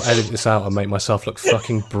 I will edit this out and make myself look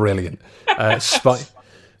fucking brilliant.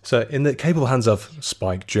 So, in the capable hands of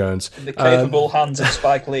Spike Jonze. In the capable hands of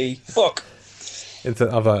Spike Lee. Fuck.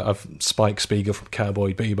 Of Spike Spiegel from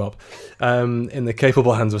Cowboy Bebop. In the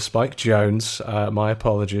capable hands of Spike Jonze. My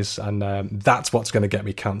apologies. And that's what's going to get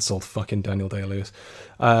me cancelled. Fucking Daniel Day-Lewis.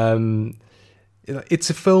 It's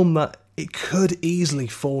a film that it could easily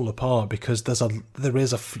fall apart because there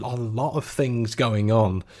is a lot of things going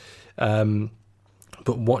on.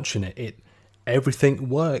 But watching it, everything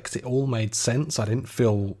worked. It all made sense. I didn't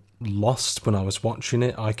feel lost when I was watching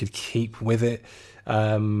it. I could keep with it.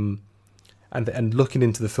 And looking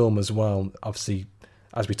into the film as well, obviously,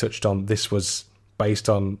 as we touched on, this was based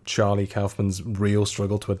on Charlie Kaufman's real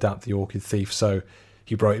struggle to adapt The Orchid Thief. So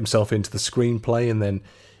he wrote himself into the screenplay, and then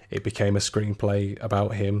it became a screenplay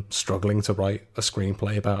about him struggling to write a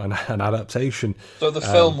screenplay about an adaptation. So the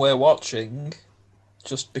film we're watching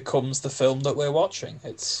just becomes the film that we're watching.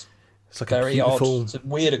 It's like very odd. It's a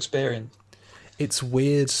weird experience. It's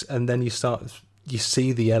weird, and then you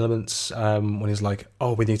see the elements when he's like,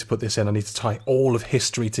 oh, we need to put this in. I need to tie all of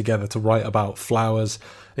history together to write about flowers.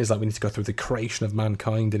 And he's like, we need to go through the creation of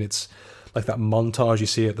mankind, and it's like that montage you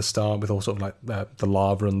see at the start with all sort of like the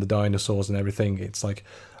lava and the dinosaurs and everything. It's like,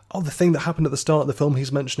 oh, the thing that happened at the start of the film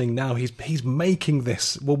he's mentioning now, he's making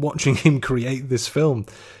this. We're watching him create this film.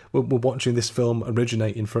 We're watching this film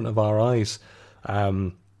originate in front of our eyes.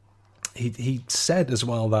 He said as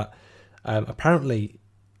well that apparently,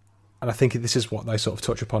 and I think this is what they sort of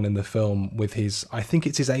touch upon in the film with I think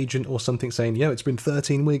it's his agent or something saying, yeah, it's been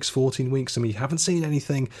 13 weeks, 14 weeks, and we haven't seen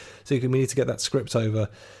anything, so we need to get that script over.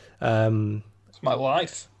 It's my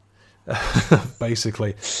life.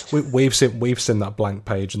 Basically, we've seen that blank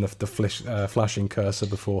page and the flashing cursor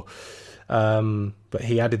before. But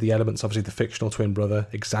he added the elements, obviously the fictional twin brother,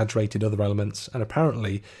 exaggerated other elements, and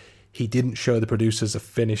apparently he didn't show the producers a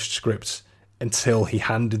finished script until he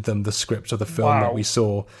handed them the script of the film that we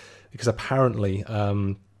saw, because apparently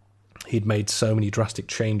he'd made so many drastic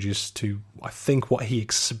changes to, I think, what he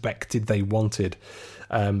expected they wanted.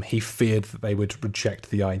 He feared that they would reject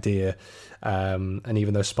the idea, and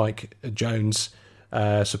even though Spike Jonze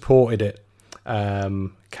supported it,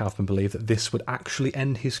 Kaufman believed that this would actually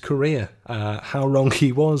end his career. How wrong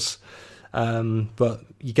he was. But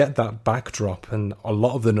you get that backdrop, and a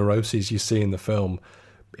lot of the neuroses you see in the film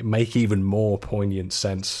make even more poignant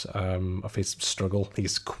sense of his struggle.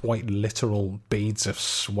 These quite literal beads of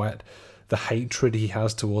sweat, the hatred he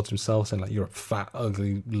has towards himself, saying like, you're a fat,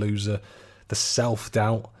 ugly loser, the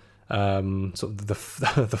self-doubt, sort of the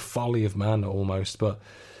folly of man almost. But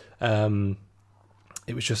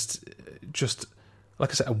it was just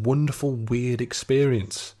like I said, a wonderful, weird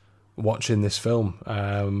experience watching this film.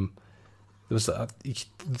 There was and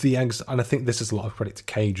I think this is a lot of credit to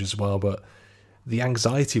Cage as well, but the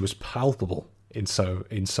anxiety was palpable in so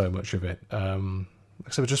much of it.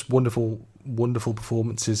 So just wonderful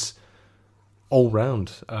performances all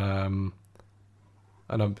round. And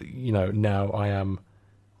I'm, now I am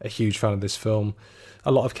a huge fan of this film.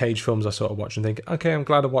 A lot of Cage films I sort of watch and think, okay, I'm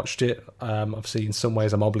glad I watched it. Obviously, in some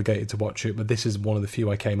ways, I'm obligated to watch it, but this is one of the few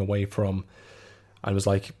I came away from and was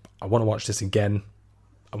like, I want to watch this again.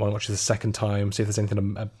 I want to watch it a second time, see if there's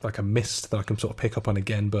anything like I missed that I can sort of pick up on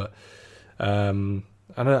again. But and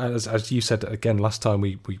as you said again last time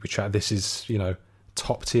we chatted, this is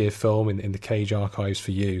top tier film in the Cage archives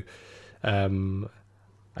for you.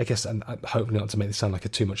 I guess, and hopefully not to make this sound like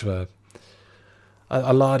too much of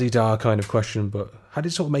a la-di-da kind of question, but how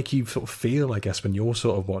did it sort of make you sort of feel, I guess, when you're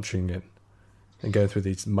sort of watching it and going through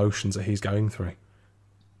these motions that he's going through?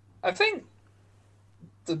 I think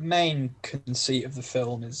the main conceit of the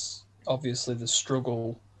film is obviously the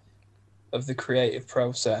struggle of the creative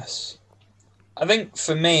process. I think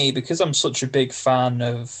for me, because I'm such a big fan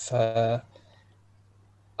of... I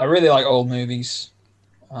really like old movies.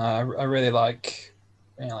 I really like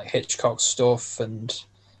Hitchcock stuff and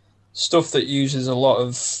stuff that uses a lot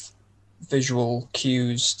of visual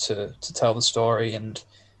cues to tell the story. And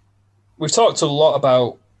we've talked a lot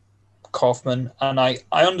about Kaufman, and I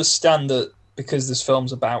understand that because this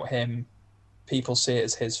film's about him, people see it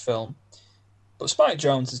as his film. But Spike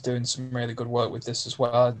Jonze is doing some really good work with this as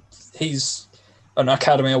well. He's an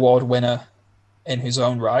Academy Award winner in his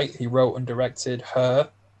own right. He wrote and directed Her,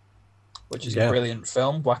 which is a brilliant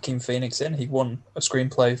film. Joaquin Phoenix in. He won a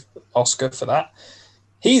screenplay Oscar for that.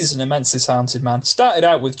 He's an immensely talented man. Started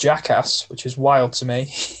out with Jackass, which is wild to me.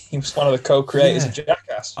 He was one of the co-creators of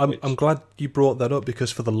Jackass. I'm glad you brought that up,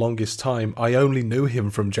 because for the longest time, I only knew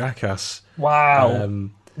him from Jackass. Wow.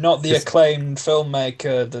 Not the acclaimed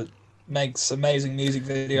filmmaker that makes amazing music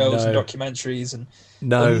videos and documentaries and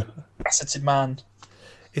faceted man.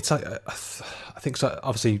 It's like, I think so.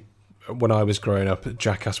 Obviously, when I was growing up,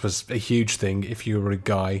 Jackass was a huge thing if you were a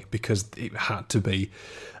guy, because it had to be.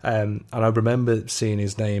 And I remember seeing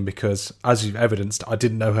his name because, as you've evidenced, I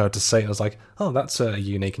didn't know how to say it. I was like, oh, that's a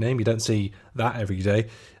unique name. You don't see that every day.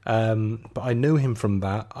 But I knew him from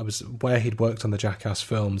that. I was aware he'd worked on the Jackass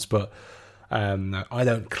films, but I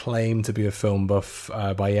don't claim to be a film buff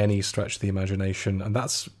by any stretch of the imagination. And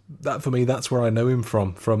that for me, that's where I know him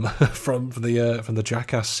from the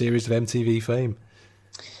Jackass series of MTV fame.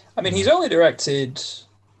 I mean, he's only directed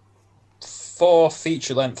 4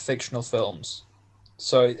 feature-length fictional films,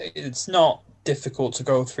 so it's not difficult to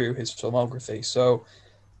go through his filmography. So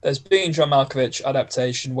there's Being John Malkovich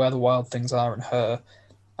adaptation, Where the Wild Things Are, and Her.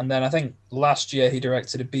 And then I think last year he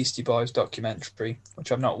directed a Beastie Boys documentary,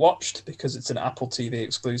 which I've not watched because it's an Apple TV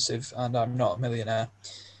exclusive and I'm not a millionaire.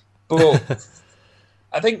 But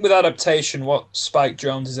I think with adaptation, what Spike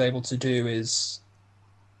Jonze is able to do is...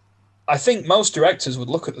 I think most directors would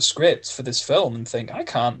look at the script for this film and think, I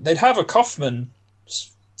can't. They'd have a Kaufman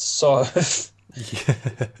sort of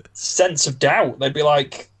sense of doubt. They'd be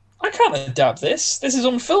like, I can't adapt this. This is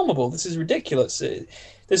unfilmable. This is ridiculous.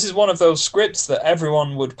 This is one of those scripts that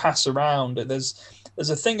everyone would pass around. There's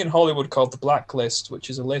a thing in Hollywood called the Blacklist, which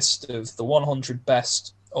is a list of the 100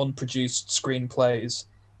 best unproduced screenplays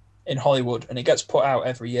in Hollywood, and it gets put out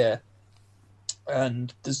every year.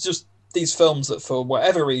 And there's just these films that for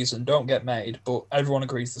whatever reason don't get made, but everyone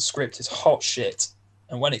agrees the script is hot shit,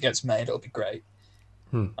 and when it gets made, it'll be great.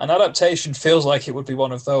 An adaptation feels like it would be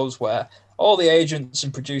one of those where all the agents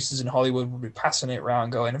and producers in Hollywood would be passing it around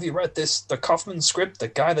going, have you read the Kaufman script, the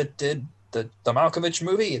guy that did the Malkovich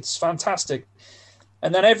movie? It's fantastic.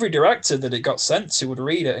 And then every director that it got sent to would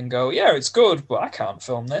read it and go, yeah, it's good, but I can't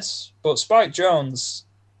film this. But Spike Jonze,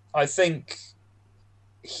 I think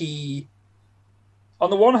on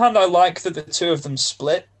the one hand, I like that the two of them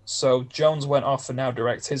split. So Jonze went off and now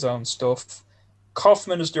directs his own stuff.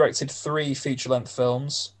 Kaufman has directed 3 feature-length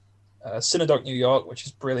films. Cinedoc New York, which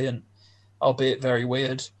is brilliant, albeit very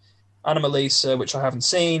weird. Anomalisa, which I haven't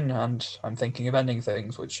seen, and I'm thinking of Ending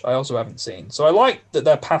Things, which I also haven't seen. So I like that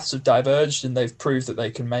their paths have diverged and they've proved that they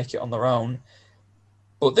can make it on their own.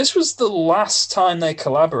 But this was the last time they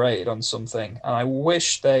collaborated on something, and I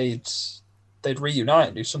wish they'd reunite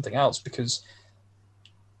and do something else, because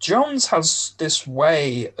Jones has this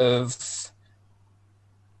way of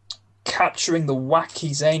capturing the wacky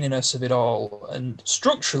zaniness of it all, and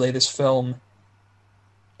structurally this film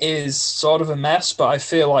is sort of a mess, but I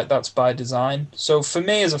feel like that's by design. So for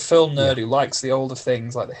me, as a film nerd who likes the older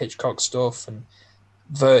things like the Hitchcock stuff and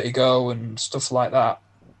Vertigo and stuff like that,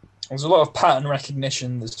 there's a lot of pattern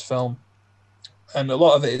recognition in this film, and a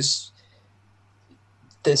lot of it is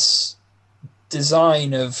this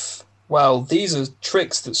design of, well, these are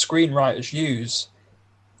tricks that screenwriters use,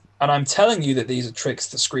 and I'm telling you that these are tricks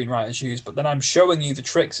that screenwriters use, but then I'm showing you the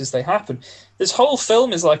tricks as they happen. This whole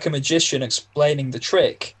film is like a magician explaining the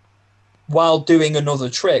trick while doing another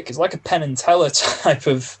trick. It's like a Penn and Teller type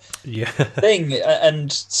of thing.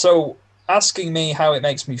 And so asking me how it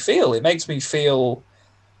makes me feel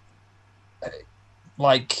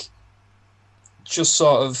like just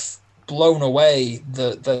sort of blown away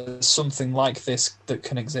that there's something like this that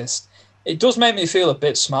can exist. It does make me feel a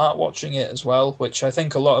bit smart watching it as well, which I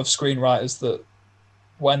think a lot of screenwriters, that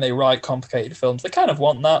when they write complicated films, they kind of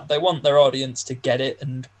want that. They want their audience to get it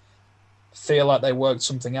and feel like they worked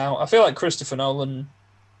something out. I feel like Christopher Nolan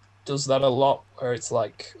does that a lot, where it's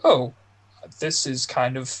like, oh, this is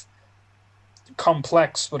kind of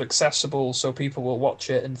complex but accessible, so people will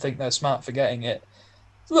watch it and think they're smart for getting it.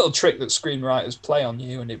 It's a little trick that screenwriters play on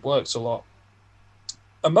you, and it works a lot.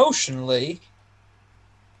 Emotionally,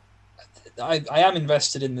 I am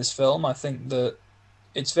invested in this film. I think that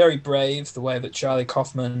it's very brave the way that Charlie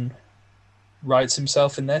Kaufman writes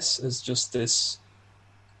himself in this as just this,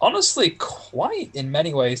 honestly, quite in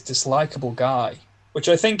many ways dislikable guy, which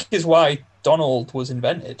I think is why Donald was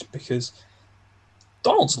invented, because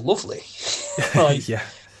Donald's lovely.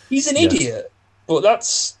 He's an idiot, but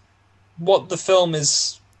that's what the film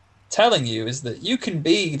is telling you, is that you can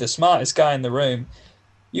be the smartest guy in the room.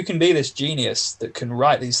 You can be this genius that can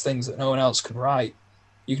write these things that no one else can write.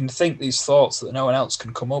 You can think these thoughts that no one else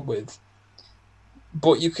can come up with.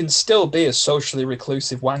 But you can still be a socially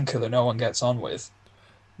reclusive wanker that no one gets on with.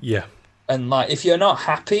 Yeah. And like, if you're not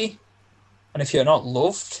happy and if you're not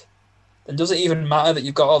loved, then does it even matter that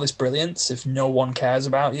you've got all this brilliance if no one cares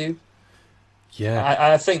about you? Yeah.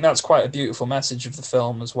 I think that's quite a beautiful message of the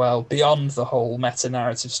film as well, beyond the whole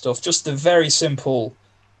meta-narrative stuff. Just the very simple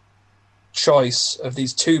choice of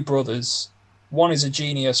these two brothers. One is a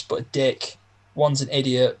genius but a dick. One's an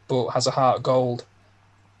idiot but has a heart of gold.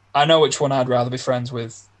 I know which one I'd rather be friends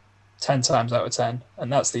with 10 times out of 10,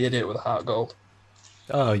 and that's the idiot with a heart of gold.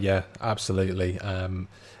 Oh, yeah, absolutely.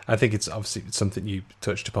 I think it's obviously something you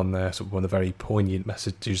touched upon there, sort of one of the very poignant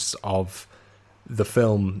messages of the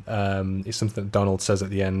film. Is something that Donald says at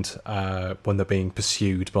the end when they're being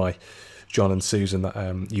pursued by John and Susan,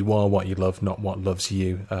 that you are what you love, not what loves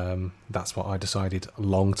you. That's what I decided a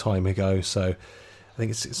long time ago. So I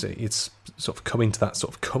think it's sort of coming to that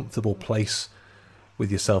sort of comfortable place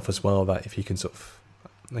with yourself as well, that if you can sort of,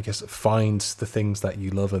 I guess, find the things that you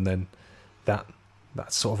love, and then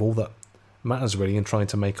that's sort of all that matters really, in trying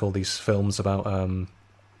to make all these films about,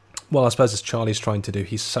 well, I suppose as Charlie's trying to do,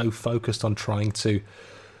 he's so focused on trying to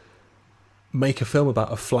make a film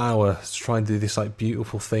about a flower, trying to do this like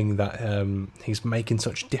beautiful thing, that he's making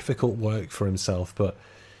such difficult work for himself, but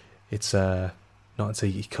it's not until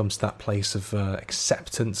he comes to that place of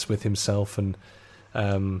acceptance with himself, and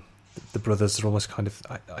the brothers are almost kind of,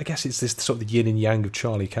 I guess it's this sort of the yin and yang of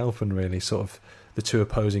Charlie Kaufman, really, sort of the two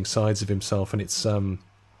opposing sides of himself, and it's so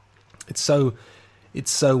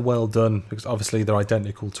well done, because obviously they're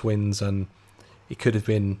identical twins, and it could have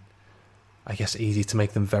been, I guess, easy to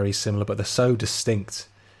make them very similar, but they're so distinct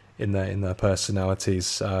in their personalities,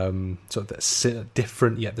 sort of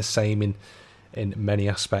different yet the same in many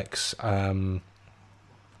aspects, and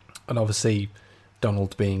obviously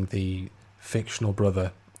Donald being the fictional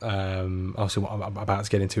brother. Obviously, what I'm about to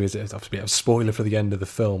get into is obviously a bit of a spoiler for the end of the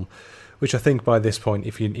film, which I think by this point,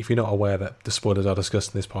 if you're not aware that the spoilers are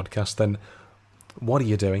discussed in this podcast, then what are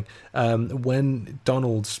you doing? When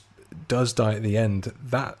Donald does die at the end,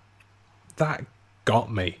 that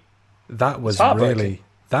got me. That was really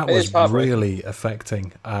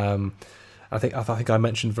affecting. I think I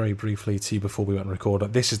mentioned very briefly to you before we went and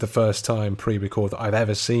recorded, this is the first time pre-record that I've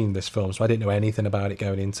ever seen this film, so I didn't know anything about it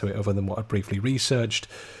going into it other than what I briefly researched.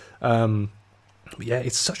 But yeah,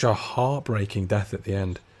 it's such a heartbreaking death at the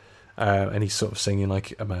end. And he's sort of singing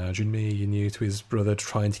like, imagine me and you, to his brother,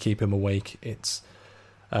 trying to keep him awake. It's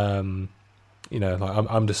you know, like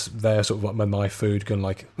I'm just there, sort of like with my food, going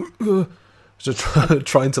like, just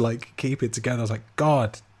trying to like keep it together. I was like,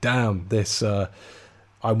 God damn, this.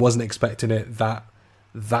 I wasn't expecting it. That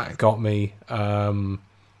got me.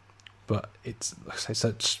 But it's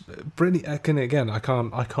such brilliant. Again, I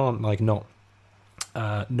can't like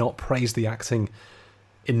not praise the acting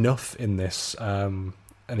enough in this. And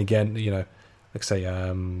again, you know, like I say,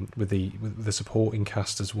 with the supporting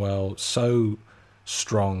cast as well, so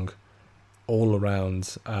strong all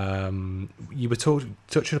around. You were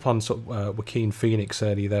touching upon sort of Joaquin Phoenix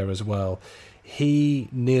earlier there as well. He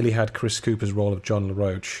nearly had Chris Cooper's role of John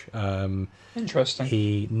LaRoche. Interesting.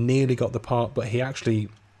 He nearly got the part, but he actually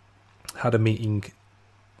had a meeting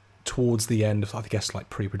towards the end of, I guess, like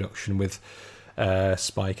pre-production with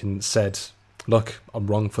Spike, and said, look, I'm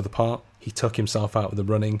wrong for the part. He took himself out of the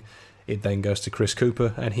running. It then goes to Chris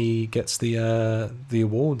Cooper, and he gets the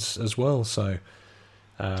awards as well. So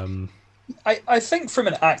I think from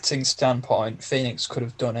an acting standpoint, Phoenix could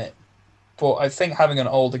have done it, but I think having an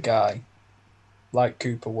older guy like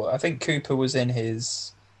Cooper was, I think Cooper was in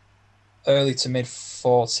his early to mid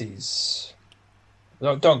 40s.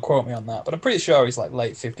 Don't quote me on that, but I'm pretty sure he's like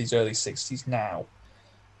late 50s, early 60s now.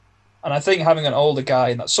 And I think having an older guy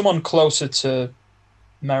and someone closer to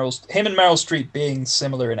him and Meryl Streep being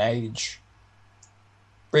similar in age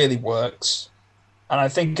really works. And I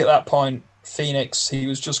think at that point, Phoenix, he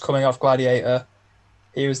was just coming off Gladiator.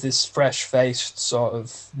 He was this fresh-faced sort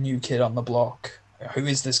of new kid on the block. Who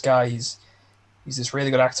is this guy? He's this really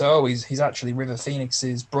good actor. Oh, he's actually River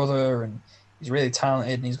Phoenix's brother, and he's really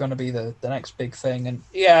talented, and he's going to be the next big thing. And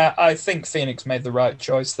yeah, I think Phoenix made the right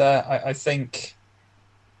choice there. I think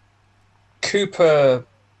Cooper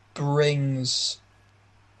brings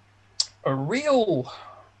a real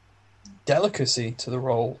delicacy to the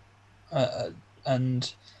role,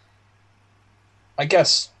 and I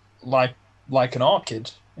guess like an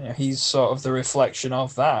orchid, you know, he's sort of the reflection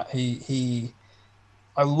of that.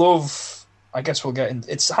 I guess we'll get in.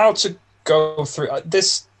 It's how to go through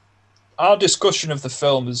this. Our discussion of the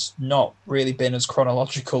film has not really been as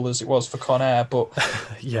chronological as it was for Con Air, but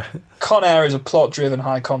yeah, Con Air is a plot-driven,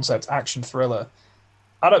 high-concept action thriller.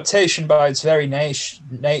 Adaptation by its very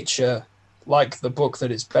nature, like the book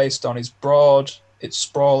that it's based on, is broad, it's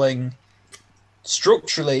sprawling.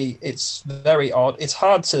 Structurally, it's very odd. It's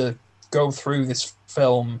hard to go through this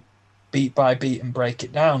film beat by beat and break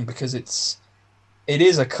it down because it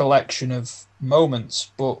is a collection of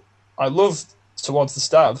moments. But I love towards the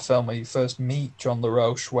start of the film where you first meet John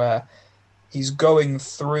LaRoche, where he's going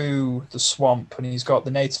through the swamp and he's got the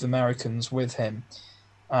Native Americans with him,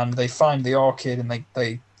 and they find the orchid and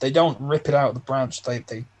they don't rip it out of the branch. They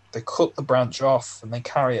cut the branch off and they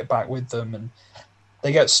carry it back with them, and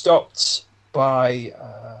they get stopped by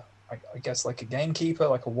I guess like a gamekeeper,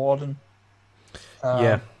 like a warden.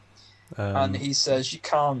 And he says you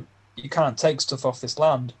can't take stuff off this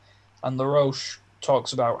land. And LaRoche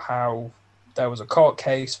talks about how there was a court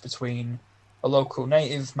case between a local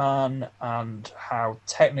native man and how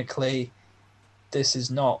technically this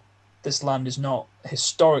land is not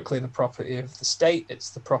historically the property of the state, it's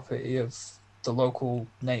the property of the local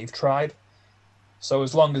native tribe. So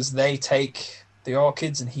as long as they take the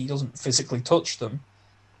orchids and he doesn't physically touch them,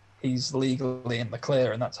 he's legally in the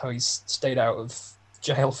clear, and that's how he's stayed out of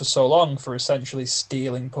jail for so long, for essentially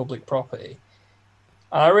stealing public property.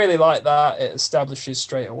 And I really like that. It establishes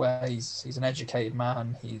straight away he's an educated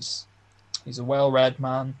man, he's a well-read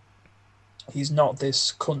man. He's not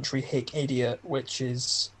this country hick idiot, which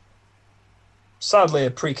is sadly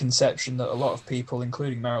a preconception that a lot of people,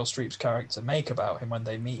 including Meryl Streep's character, make about him when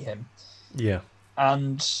they meet him. Yeah.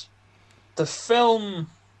 And the film,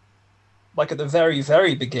 like at the very,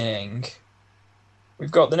 very beginning,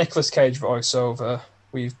 we've got the Nicolas Cage voiceover.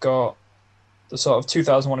 We've got the sort of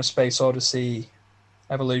 2001: A Space Odyssey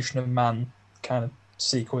evolution of man kind of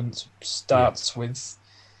sequence. Starts with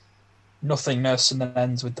nothingness and then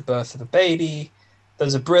ends with the birth of a baby.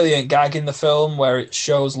 There's a brilliant gag in the film where it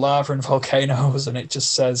shows lava and volcanoes and it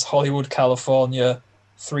just says Hollywood, California,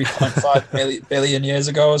 3.5 billion years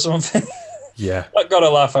ago or something. Yeah. That got a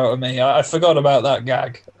laugh out of me. I forgot about that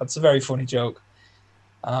gag. That's a very funny joke.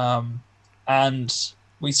 And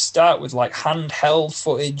we start with like handheld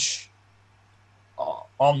footage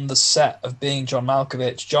on the set of Being John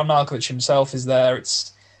Malkovich. John Malkovich himself is there.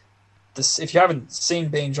 It's this. If you haven't seen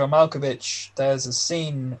Being John Malkovich, there's a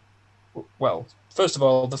scene. Well, first of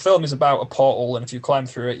all, the film is about a portal, and if you climb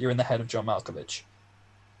through it, you're in the head of John Malkovich.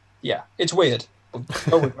 Yeah, it's weird. But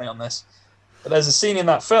go with me on this. But there's a scene in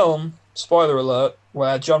that film, spoiler alert,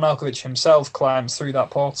 where John Malkovich himself climbs through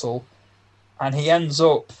that portal, and he ends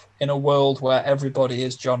up in a world where everybody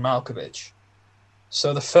is John Malkovich.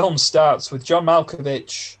 So the film starts with John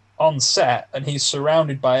Malkovich on set, and he's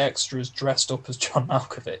surrounded by extras dressed up as John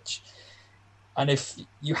Malkovich. And if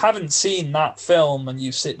you haven't seen that film and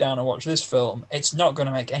you sit down and watch this film, it's not going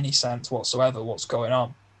to make any sense whatsoever what's going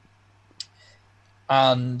on.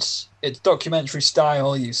 And it's documentary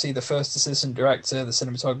style. You see the first assistant director, the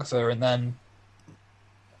cinematographer, and then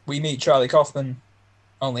we meet Charlie Kaufman,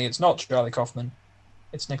 only it's not Charlie Kaufman.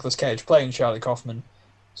 It's Nicolas Cage playing Charlie Kaufman.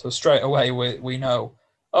 So straight away we know,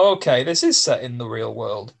 oh, okay, this is set in the real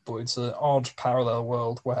world, but it's an odd parallel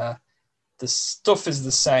world where the stuff is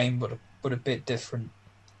the same but a bit different.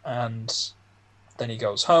 And then he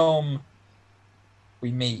goes home.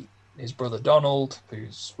 We meet his brother Donald,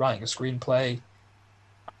 who's writing a screenplay.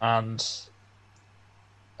 And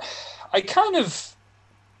I kind of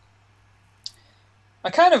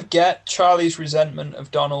get Charlie's resentment of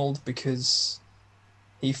Donald, because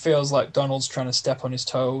he feels like Donald's trying to step on his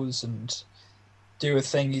toes and do a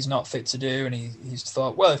thing he's not fit to do. And he's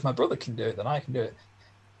thought, well, if my brother can do it, then I can do it.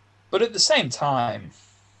 But at the same time,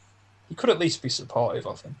 he could at least be supportive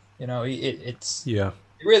of him. You know, it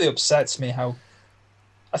really upsets me how...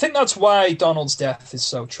 I think that's why Donald's death is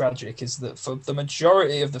so tragic, is that for the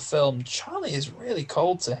majority of the film, Charlie is really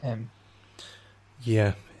cold to him.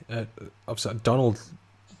 Yeah. Donald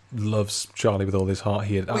loves Charlie with all his heart.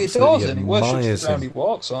 He absolutely adores him. He worships the ground he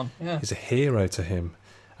walks on. Yeah. He's a hero to him.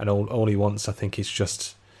 And all he wants, I think, is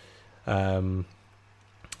just...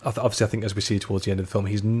 obviously, I think as we see towards the end of the film,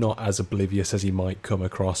 he's not as oblivious as he might come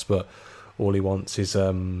across, but all he wants is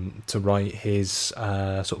to write his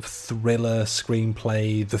sort of thriller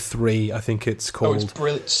screenplay, The Three, I think it's called. Oh, it's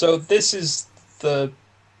brilliant. So this is the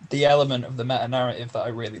element of the meta-narrative that I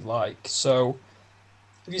really like. So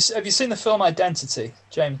have you seen the film Identity,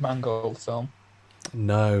 James Mangold film?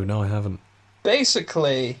 No, I haven't.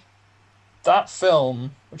 Basically, that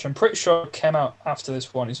film, which I'm pretty sure came out after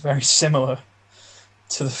this one, is very similar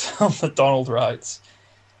to the film that Donald writes.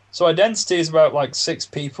 So Identity is about like 6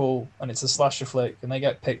 people, and it's a slasher flick, and they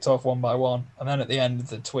get picked off one by one. And then at the end,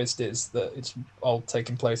 the twist is that it's all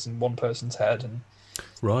taking place in one person's head. And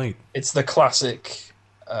right, it's the classic,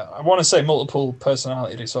 I want to say multiple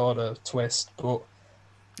personality disorder twist, but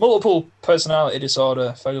multiple personality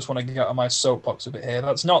disorder, if I just want to get on my soapbox a bit here,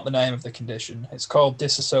 that's not the name of the condition. It's called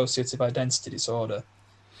dissociative identity disorder,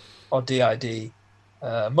 or DID.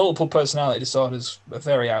 Multiple personality disorder is a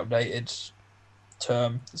very outdated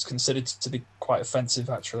term. It's considered to be quite offensive,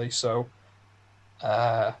 actually. So,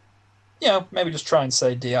 maybe just try and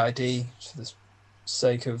say DID for the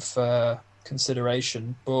sake of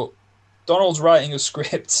consideration. But Donald's writing a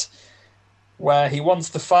script where he wants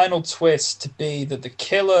the final twist to be that the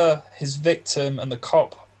killer, his victim, and the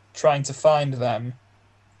cop trying to find them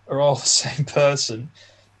are all the same person.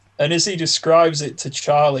 And as he describes it to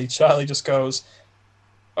Charlie, Charlie just goes,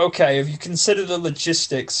 okay, have you considered the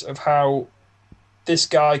logistics of how this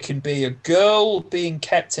guy can be a girl being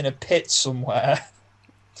kept in a pit somewhere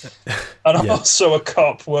and also a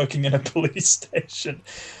cop working in a police station?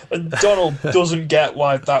 And Donald doesn't get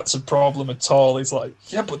why that's a problem at all. He's like,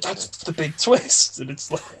 yeah, but that's the big twist. And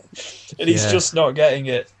it's like, and he's just not getting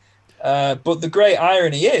it. But the great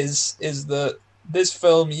irony is that this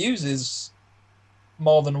film uses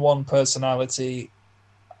more than one personality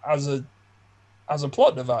as a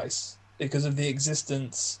plot device because of the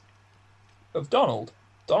existence of Donald.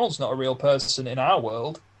 Donald's not a real person in our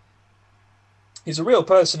world. He's a real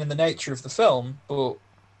person in the nature of the film, but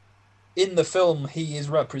in the film he is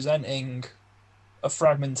representing a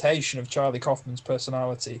fragmentation of Charlie Kaufman's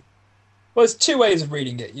personality. Well, there's 2 ways of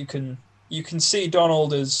reading it. You can see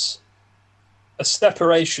Donald as a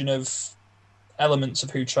separation of elements of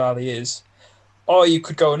who Charlie is, or you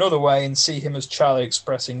could go another way and see him as Charlie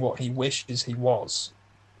expressing what he wishes he was.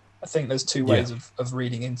 I think there's 2 ways of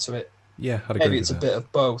reading into it. Yeah, I'd agree. Maybe it's a bit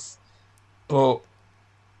of both, but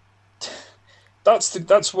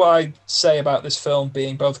that's what I say about this film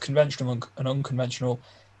being both conventional and unconventional,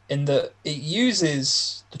 in that it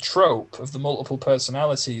uses the trope of the multiple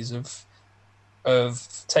personalities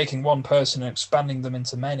of taking one person and expanding them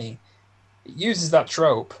into many. It uses that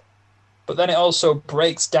trope, but then it also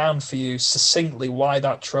breaks down for you succinctly why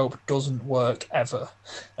that trope doesn't work ever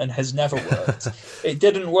and has never worked. It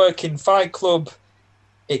didn't work in Fight Club.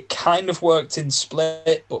 It kind of worked in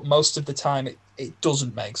Split, but most of the time it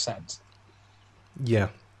doesn't make sense. Yeah.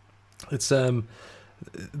 It's the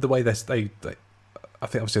way they I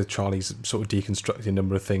think obviously Charlie's sort of deconstructing a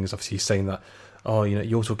number of things. Obviously he's saying that,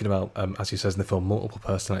 you're talking about, as he says in the film, multiple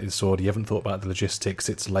personality disorder. You haven't thought about the logistics.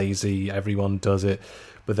 It's lazy. Everyone does it.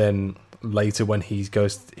 But then later when he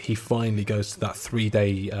finally goes to that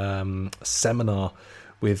 3-day seminar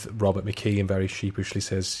with Robert McKee and very sheepishly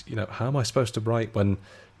says, how am I supposed to write when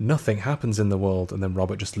nothing happens in the world? And then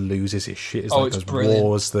Robert just loses his shit. It's like there's brilliant.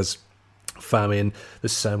 wars, there's famine,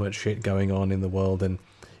 there's so much shit going on in the world, and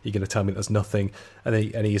you're going to tell me there's nothing? And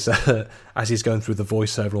he's as he's going through the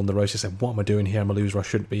voiceover on the road, he's saying, what am I doing here? I'm a loser. I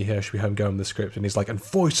shouldn't be here. I should be home going the script. And he's like, and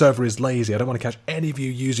voiceover is lazy. I don't want to catch any of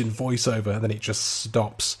you using voiceover. And then it just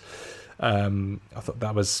stops. I thought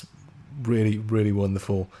that was really, really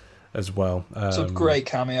wonderful as well. It's a great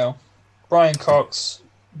cameo. Brian Cox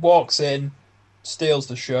walks in, steals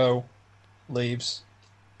the show, leaves.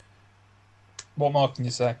 What more can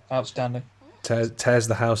you say? Outstanding. Tears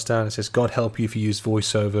the house down. It says, God help you if you use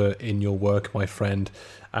voiceover in your work, my friend.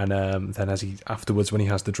 And then afterwards, when he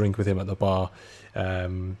has the drink with him at the bar,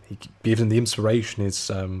 he gives him the inspiration,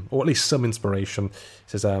 or at least some inspiration.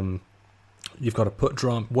 He says, you've got to put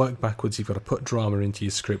work backwards, you've got to put drama into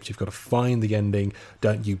your script, you've got to find the ending,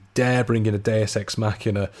 don't you dare bring in a Deus Ex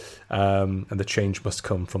Machina, and the change must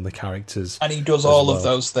come from the characters. And he does all of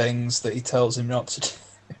those things that he tells him not to do.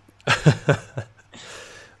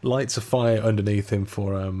 Lights a fire underneath him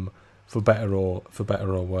for better or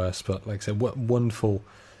worse. But like I said, what wonderful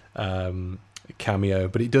cameo.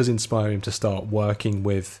 But it does inspire him to start working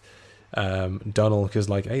with Donald, because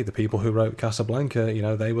the people who wrote Casablanca,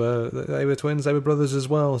 they were twins, they were brothers as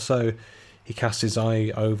well. So he casts his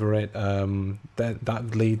eye over it. That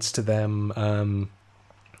leads to them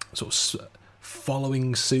sort of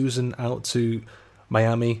following Susan out to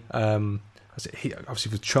Miami.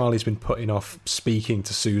 Obviously, Charlie's been putting off speaking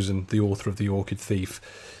to Susan, the author of The Orchid Thief.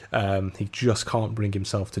 He just can't bring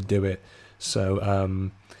himself to do it.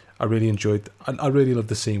 So I really enjoyed. I really love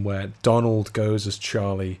the scene where Donald goes as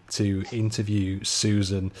Charlie to interview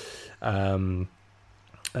Susan, and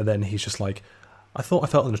then he's just like, "I thought I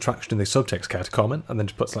felt an attraction in the subtext. Care to comment?" And then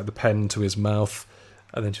just puts the pen to his mouth.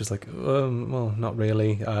 And then she's like, well, not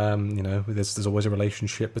really. There's always a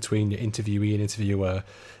relationship between your interviewee and interviewer.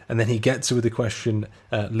 And then he gets with the question,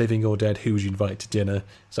 living or dead, who would you invite to dinner?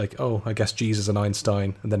 It's like, oh, I guess Jesus and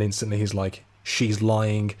Einstein. And then instantly he's like, she's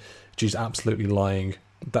lying. She's absolutely lying.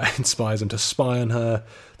 That inspires him to spy on her.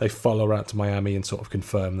 They follow her out to Miami and sort of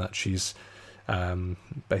confirm that she's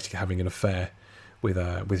basically having an affair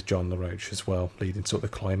with John LaRoche as well, leading to sort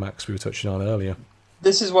of the climax we were touching on earlier.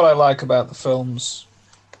 This is what I like about the film's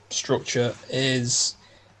structure, is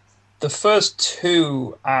the first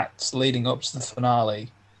two acts leading up to the finale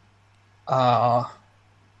are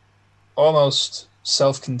almost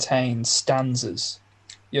self-contained stanzas.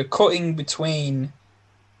 You're cutting between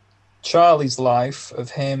Charlie's life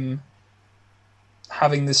of him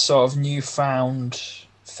having this sort of newfound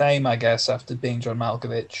fame, I guess, after being John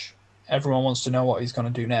Malkovich. Everyone wants to know what he's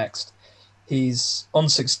going to do next. He's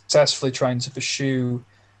unsuccessfully trying to pursue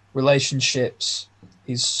relationships.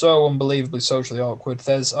 He's so unbelievably socially awkward.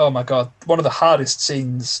 There's, oh my God, one of the hardest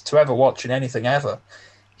scenes to ever watch in anything ever.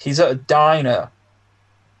 He's at a diner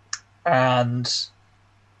and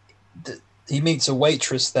he meets a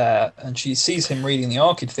waitress there and she sees him reading The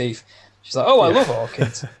Orchid Thief. She's like, oh, I love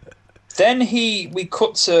orchids. Then we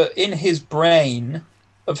cut to, in his brain,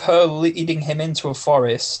 of her leading him into a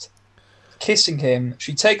forest, kissing him.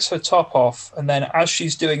 She takes her top off, and then as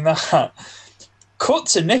she's doing that, cut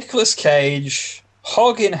to Nicolas Cage,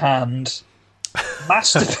 hog in hand,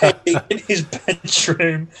 masturbating in his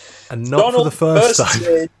bedroom. And not for the first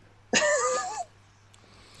time.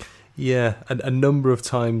 Yeah, and a number of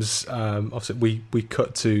times, obviously we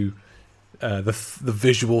cut to the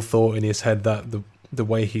visual thought in his head that the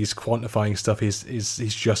way he's quantifying stuff is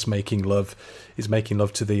he's just making love. He's making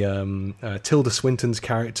love to the Tilda Swinton's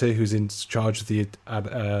character, who's in charge of the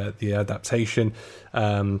adaptation,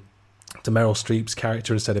 to Meryl Streep's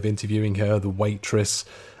character instead of interviewing her, the waitress.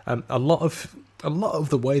 A lot of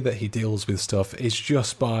the way that he deals with stuff is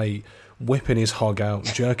just by whipping his hog out,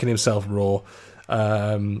 jerking himself raw,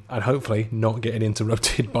 and hopefully not getting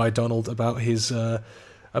interrupted by Donald about his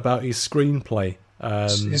screenplay.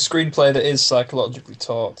 His screenplay that is psychologically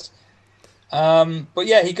taught. But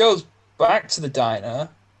yeah, he goes back to the diner,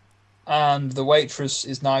 and the waitress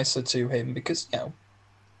is nicer to him because,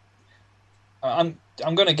 I'm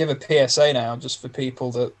going to give a PSA now, just for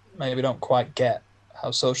people that maybe don't quite get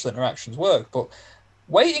how social interactions work. But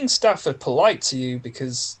waiting staff are polite to you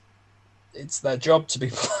because it's their job to be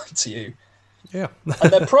polite to you. Yeah,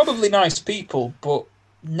 and they're probably nice people, but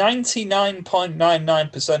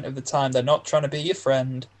 99.99% of the time, they're not trying to be your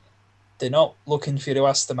friend. They're not looking for you to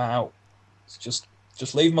ask them out. It's just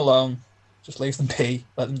leave them alone. Just leave them be.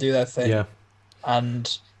 Let them do their thing. Yeah.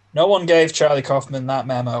 And no one gave Charlie Kaufman that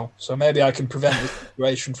memo, so maybe I can prevent this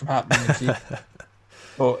situation from happening in the future.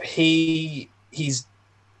 But he's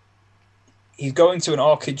he's going to an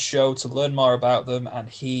orchid show to learn more about them, and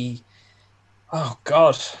he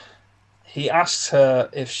asks her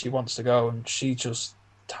if she wants to go, and she just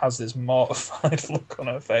has this mortified look on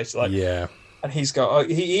her face, like, Yeah. and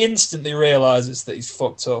he instantly realizes that he's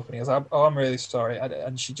fucked up, and he goes, "Oh, I'm really sorry,"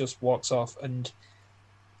 and she just walks off, and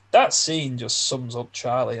that scene just sums up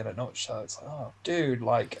Charlie in a nutshell. It's like, oh, dude,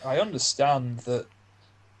 like, I understand that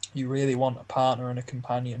you really want a partner and a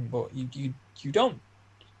companion, but you don't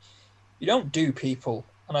do people.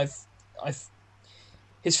 And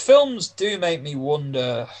his films do make me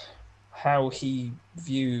wonder how he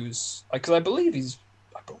views, because I believe he's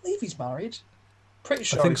married. Pretty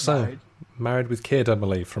sure I think he's so. married. Married with kid, I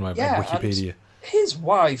believe, from Wikipedia. And his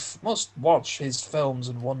wife must watch his films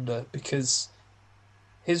and wonder, because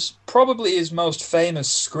probably his most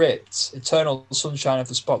famous script, Eternal Sunshine of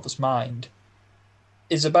the Spotless Mind,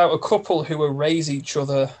 is about a couple who erase each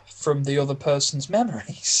other from the other person's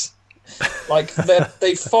memories. Like,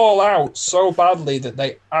 they fall out so badly that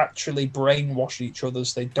they actually brainwash each other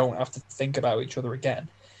so they don't have to think about each other again.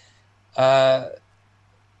 Being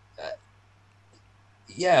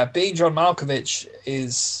John Malkovich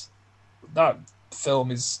that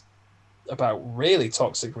film is about really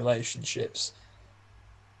toxic relationships.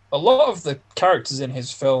 A lot of the characters in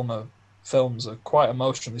his films are quite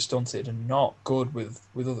emotionally stunted and not good with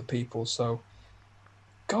other people. So,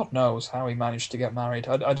 God knows how he managed to get married.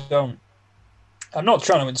 I'm not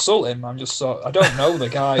trying to insult him. I don't know the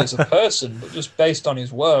guy as a person, but just based on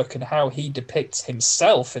his work and how he depicts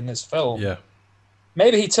himself in this film. Yeah.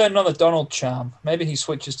 Maybe he turned on the Donald charm. Maybe he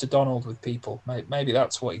switches to Donald with people. Maybe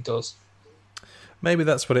that's what he does. Maybe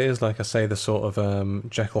that's what it is. Like I say, the sort of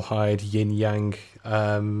Jekyll Hyde, yin yang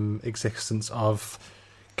existence of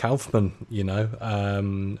Kaufman. You know,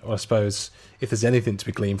 or I suppose if there's anything to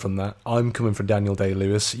be gleaned from that, I'm coming for Daniel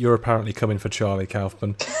Day-Lewis. You're apparently coming for Charlie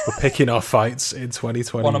Kaufman. We're picking our fights in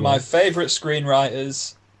 2020. One of my favourite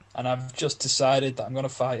screenwriters, and I've just decided that I'm going to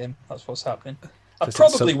fight him. That's what's happening. I'd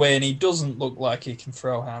probably win. He doesn't look like he can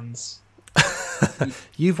throw hands.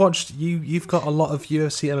 You've got a lot of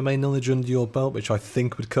UFC MMA knowledge under your belt, which I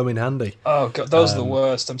think would come in handy. Oh God, those are the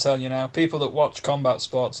worst. I'm telling you now. People that watch combat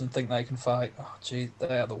sports and think they can fight, oh gee,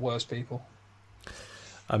 they are the worst people.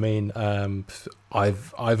 I mean,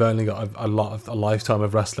 I've only got a lifetime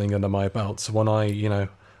of wrestling under my belt. So when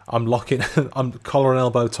I'm locking, I'm collar and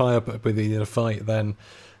elbow tie up with in a fight. Then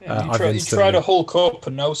you try to hulk up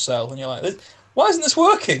and no sell, and you're like, why isn't this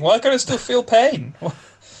working? Why can I still feel pain?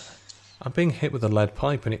 I'm being hit with a lead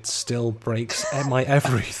pipe and it still breaks my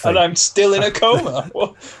everything. And I'm still in a coma.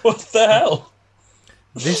 What the hell?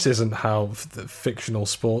 This isn't how the fictional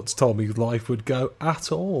sports told me life would go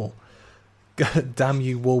at all. Damn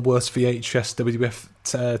you, Woolworths VHS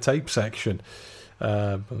WWF tape section.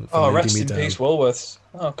 Rest in peace, Woolworths.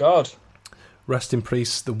 Oh, God. Rest in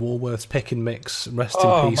peace, the Woolworths pick and mix. Rest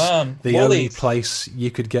in peace, the Woolies. only place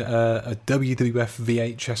you could get a WWF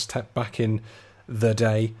VHS tape back in the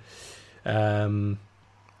day. I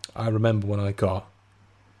remember when I got,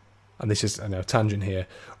 and this is a tangent here,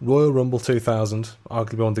 Royal Rumble 2000,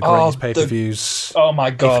 arguably one of the greatest pay-per-views. Oh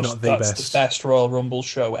my God, if not that's the best Royal Rumble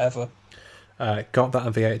show ever. Got that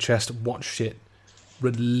on VHS, watched it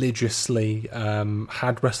religiously.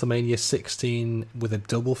 Had WrestleMania 16 with a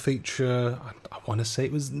double feature. I want to say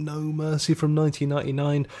it was No Mercy from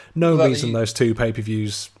 1999. No reason those two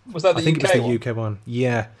pay-per-views. Was that the UK I think one? it was the UK one.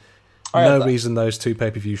 Yeah. No reason those two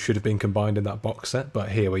pay-per-views should have been combined in that box set, but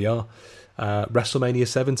here we are. WrestleMania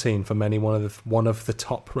 17 for many one of the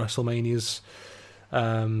top WrestleManias.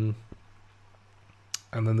 And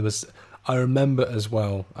then there was, I remember as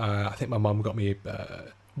well, I think my mum got me,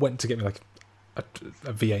 went to get me like a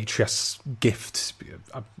VHS gift.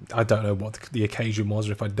 I don't know what the occasion was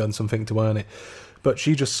or if I'd done something to earn it, but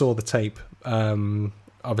she just saw the tape.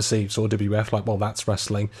 Obviously saw WWF, like, well, that's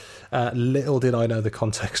wrestling. Little did I know the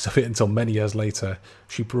context of it until many years later.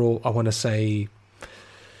 She brought, I want to say,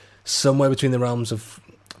 somewhere between the realms of,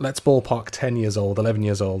 let's ballpark 10 years old, 11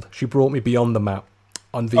 years old. She brought me Beyond the Mat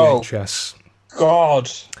on VHS. Oh,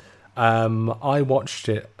 God. I watched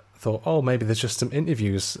it, thought, oh, maybe there's just some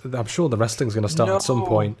interviews. I'm sure the wrestling's going to start at some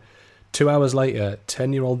point. 2 hours later,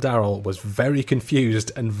 10-year-old Daryl was very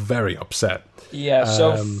confused and very upset. Yeah,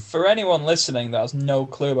 so for anyone listening that has no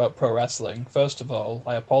clue about pro wrestling, first of all,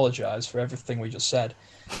 I apologise for everything we just said.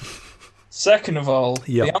 Second of all,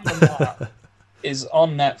 Beyond the Mat is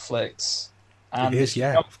on Netflix. And it is,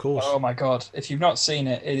 of course. Oh my God. If you've not seen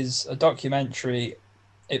it, it is a documentary.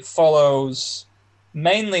 It follows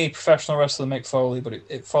mainly professional wrestler Mick Foley, but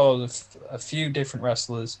it follows a few different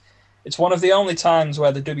wrestlers. It's one of the only times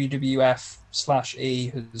where the WWF/E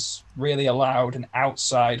has really allowed an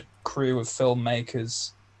outside crew of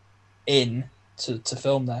filmmakers in to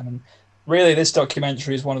film them. And really, this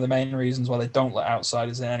documentary is one of the main reasons why they don't let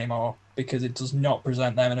outsiders in anymore, because it does not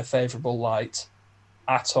present them in a favourable light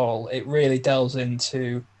at all. It really delves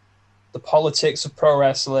into the politics of pro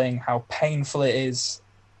wrestling, how painful it is,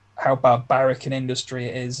 how barbaric an industry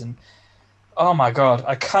it is, and oh my God,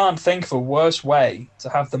 I can't think of a worse way to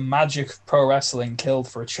have the magic of pro wrestling killed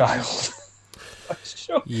for a child.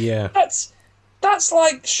 Yeah. That's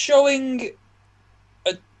like showing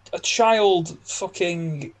a child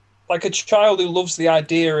fucking, like a child who loves the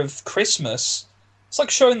idea of Christmas. It's like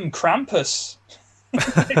showing them Krampus.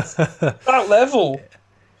 It's that level.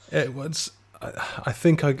 It was. I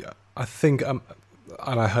think, and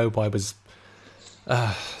I hope I was.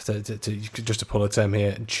 Just to pull a term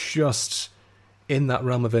here, just in that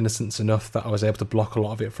realm of innocence enough that I was able to block a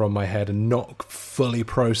lot of it from my head and not fully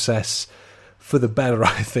process, for the better,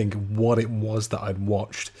 I think, what it was that I'd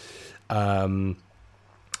watched. But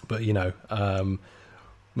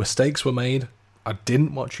mistakes were made. I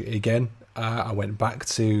didn't watch it again. I went back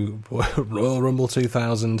to Royal Rumble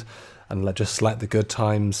 2000 and just let the good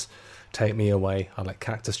times take me away. I let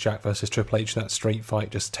Cactus Jack versus Triple H in that street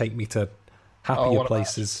fight just take me to happier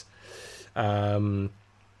places. But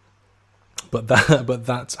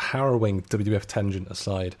that's harrowing WWF tangent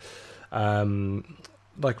aside.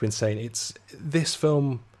 Like we've been saying, it's this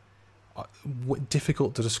film,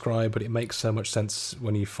 difficult to describe, but it makes so much sense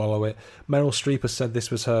when you follow it. Meryl Streep has said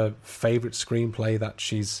this was her favourite screenplay that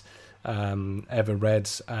she's ever read.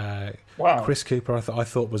 Wow. Chris Cooper, I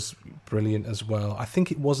thought was brilliant as well. I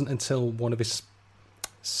think it wasn't until one of his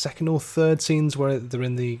second or third scenes where they're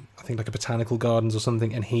in the, I think, like a botanical gardens or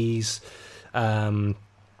something, and he's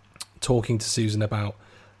talking to Susan about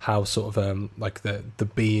how sort of like the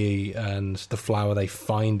bee and the flower, they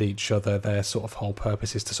find each other. Their sort of whole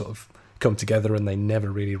purpose is to sort of come together, and they never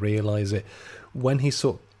really realise it. When he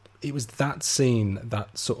it was that scene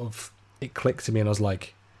that sort of, it clicked to me, and I was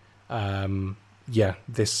like, yeah,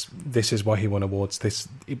 this is why he won awards.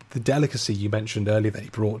 The delicacy you mentioned earlier that he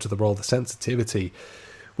brought to the role, the sensitivity,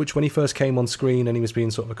 which when he first came on screen and he was being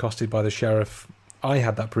sort of accosted by the sheriff, I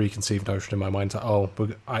had that preconceived notion in my mind that,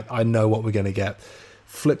 I know what we're going to get.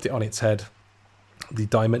 Flipped it on its head. The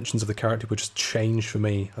dimensions of the character were just changed for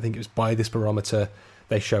me. I think it was by this barometer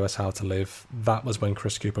they show us how to live. That was when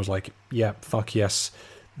Chris Cooper was like, yeah, fuck yes,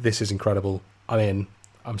 this is incredible. I'm in.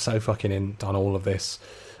 I'm so fucking in on all of this.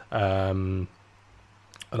 And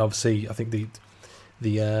obviously, I think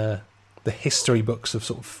the history books of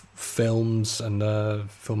sort of films and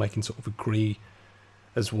filmmaking sort of agree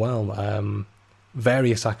as well.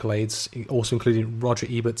 Various accolades, also including Roger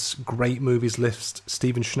Ebert's great movies list,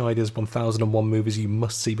 Stephen Schneider's 1001 movies you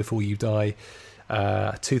must see before you die.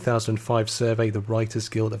 A 2005 survey, the Writers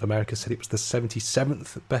Guild of America said it was the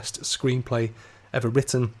 77th best screenplay ever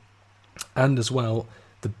written. And as well,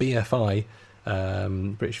 the BFI,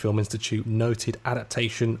 British Film Institute, noted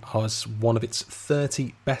adaptation as one of its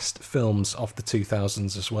 30 best films of the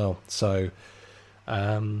 2000s as well. So,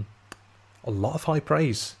 a lot of high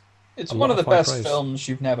praise. It's one of the best films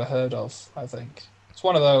you've never heard of, I think. It's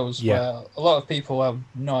one of those where a lot of people have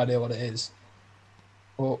no idea what it is.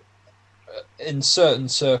 But in certain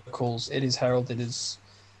circles, it is heralded as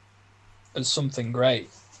something great.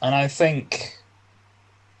 And I think,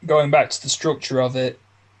 going back to the structure of it,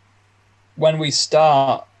 when we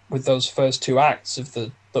start with those first two acts of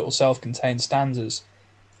the little self-contained stanzas,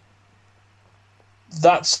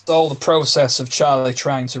 that's all the process of Charlie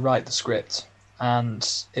trying to write the script. And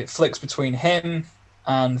it flicks between him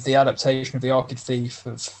and the adaptation of The Orchid Thief,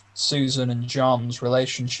 of Susan and John's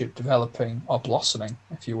relationship developing, or blossoming,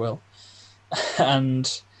 if you will.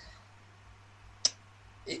 And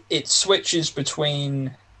it switches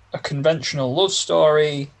between a conventional love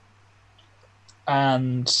story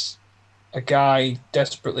and a guy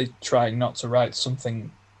desperately trying not to write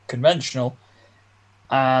something conventional.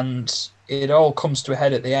 And it all comes to a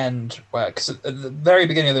head at the end, where, because at the very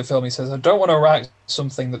beginning of the film he says, I don't want to write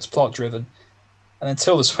something that's plot driven, and then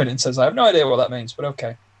Tilda Swinton says, I have no idea what that means, but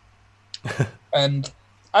okay. And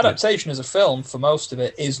adaptation as a film, for most of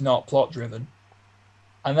it, is not plot driven.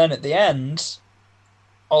 And then at the end,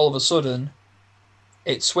 all of a sudden,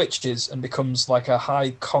 it switches and becomes like a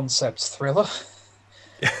high concept thriller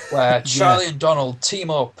where Charlie and Donald team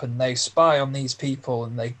up and they spy on these people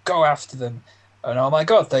and they go after them. And oh my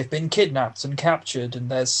God, they've been kidnapped and captured, and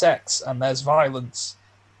there's sex and there's violence.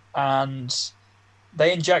 And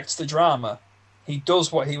they inject the drama. He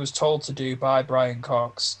does what he was told to do by Brian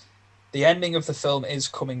Cox. The ending of the film is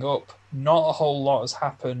coming up. Not a whole lot has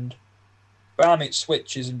happened. Bam, it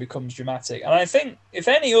switches and becomes dramatic. And I think if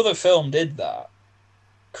any other film did that,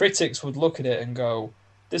 critics would look at it and go,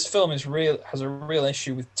 this film has a real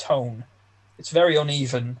issue with tone. It's very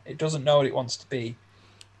uneven. It doesn't know what it wants to be.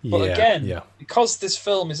 But again, because this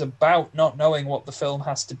film is about not knowing what the film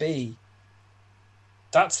has to be,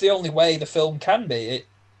 that's the only way the film can be.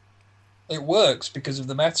 It works because of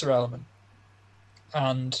the meta element.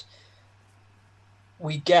 And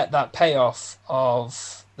we get that payoff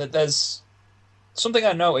of that. There's something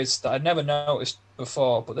I noticed that I'd never noticed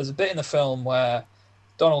before, but there's a bit in the film where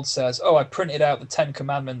Donald says, I printed out the 10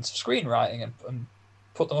 Commandments of screenwriting and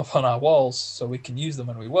put them up on our walls so we can use them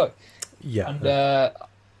when we work. Yeah. And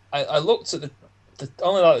I looked at the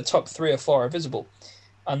only like the top 3 or 4 are visible.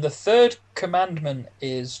 And the third commandment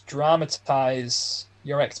is dramatize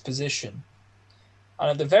your exposition. And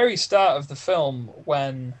at the very start of the film,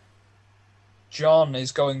 when John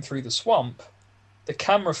is going through the swamp, the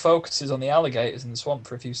camera focuses on the alligators in the swamp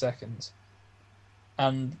for a few seconds.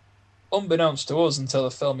 And unbeknownst to us until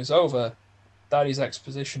the film is over, that is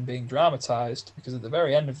exposition being dramatized, because at the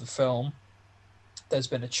very end of the film, there's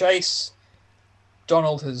been a chase.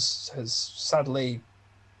 Donald has sadly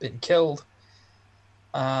been killed,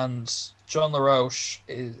 and John LaRoche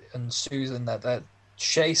and Susan, they're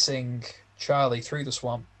chasing Charlie through the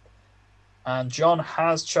swamp, and John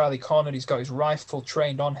has Charlie cornered. He's got his rifle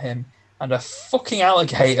trained on him, and a fucking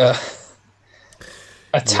alligator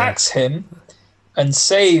attacks him and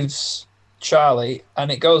saves Charlie.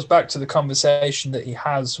 And it goes back to the conversation that he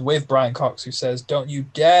has with Brian Cox, who says, "Don't you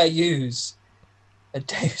dare use a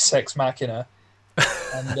Deus Ex Machina."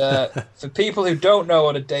 And for people who don't know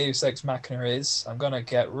what a Deus Ex Machina is, I'm going to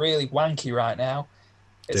get really wanky right now.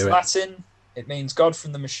 It's Latin. It means God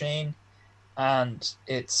from the machine. And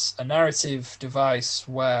it's a narrative device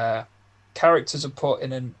where characters are put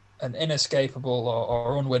in an inescapable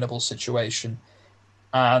or unwinnable situation.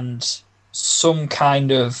 And some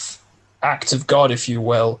kind of act of God, if you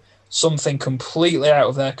will, something completely out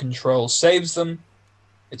of their control, saves them.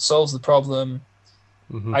 It solves the problem.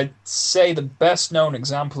 Mm-hmm. I'd say the best known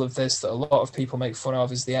example of this that a lot of people make fun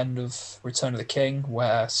of is the end of Return of the King,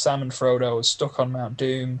 where Sam and Frodo are stuck on Mount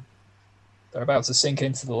Doom. They're about to sink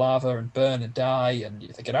into the lava and burn and die, and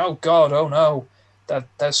you're thinking, oh God, oh no,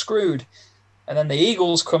 they're screwed. And then the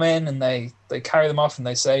eagles come in and they carry them off and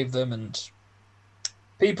they save them, and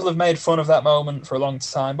people have made fun of that moment for a long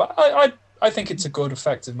time, but I think it's a good,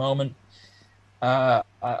 effective moment. I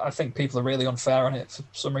think people are really unfair on it for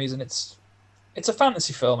some reason. It's a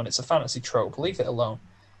fantasy film and it's a fantasy trope. Leave it alone.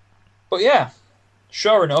 But yeah,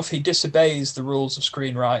 sure enough, he disobeys the rules of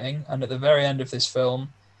screenwriting, and at the very end of this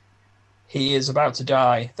film, he is about to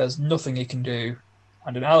die. There's nothing he can do,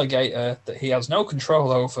 and an alligator that he has no control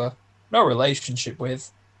over, no relationship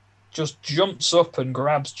with, just jumps up and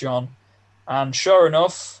grabs John. And sure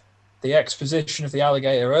enough, the exposition of the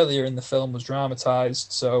alligator earlier in the film was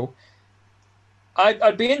dramatized. So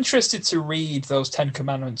I'd be interested to read those 10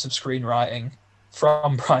 Commandments of screenwriting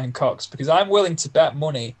from Brian Cox, because I'm willing to bet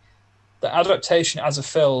money that adaptation as a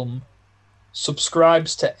film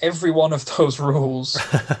subscribes to every one of those rules,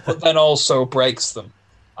 but then also breaks them.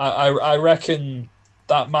 I reckon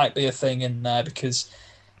that might be a thing in there, because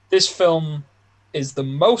this film is the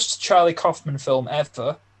most Charlie Kaufman film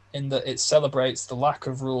ever, in that it celebrates the lack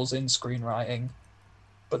of rules in screenwriting,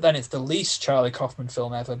 but then it's the least Charlie Kaufman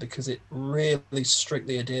film ever because it really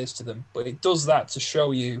strictly adheres to them. But it does that to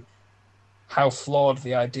show you how flawed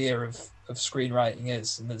the idea of screenwriting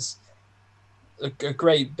is. And there's a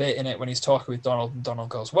great bit in it when he's talking with Donald, and Donald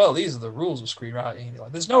goes, well, these are the rules of screenwriting. And you're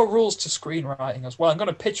like, there's no rules to screenwriting. He goes, well, I'm going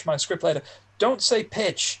to pitch my script later. Don't say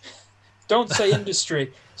pitch. Don't say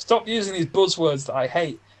industry. Stop using these buzzwords that I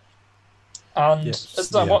hate. And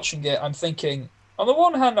as I'm watching it, I'm thinking, on the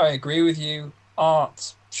one hand, I agree with you.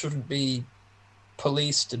 Art shouldn't be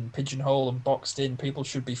policed and pigeonholed and boxed in. People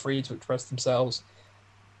should be free to express themselves.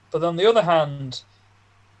 But on the other hand,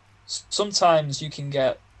 sometimes you can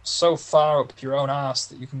get so far up your own arse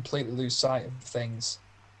that you completely lose sight of things.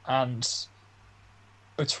 And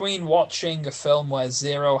between watching a film where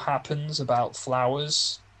zero happens about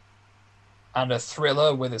flowers and a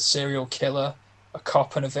thriller with a serial killer, a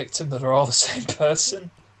cop and a victim that are all the same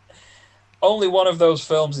person, only one of those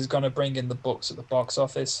films is going to bring in the books at the box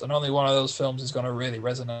office, and only one of those films is going to really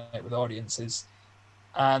resonate with audiences.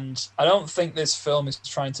 And I don't think this film is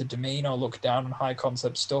trying to demean or look down on high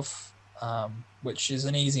concept stuff, which is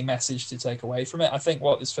an easy message to take away from it. I think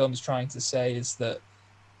what this film is trying to say is that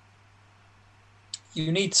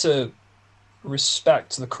you need to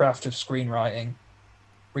respect the craft of screenwriting,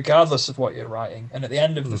 regardless of what you're writing. And at the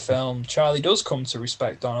end of the film, Charlie does come to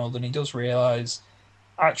respect Donald, and he does realize,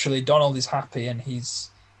 actually, Donald is happy, and he's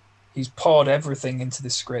poured everything into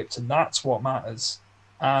this script, and that's what matters.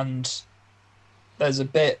 And there's a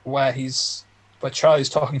bit where Charlie's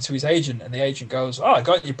talking to his agent, and the agent goes, "Oh, I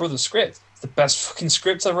got your brother's script. It's the best fucking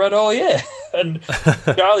script I've read all year." And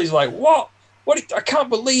Charlie's like, "What? I can't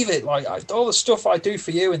believe it. Like, all the stuff I do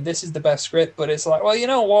for you, and this is the best script." But it's like, well, you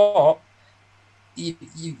know what?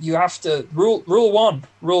 You have to rule one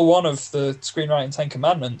of the screenwriting 10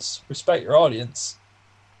 commandments: respect your audience.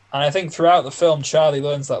 And I think throughout the film, Charlie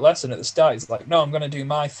learns that lesson at the start. He's like, "No, I'm going to do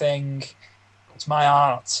my thing. It's my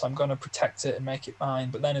art. I'm going to protect it and make it mine."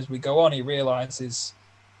 But then as we go on, he realizes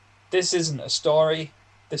this isn't a story.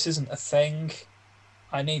 This isn't a thing.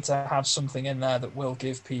 I need to have something in there that will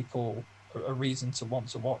give people a reason to want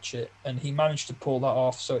to watch it. And he managed to pull that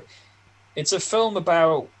off. So it's a film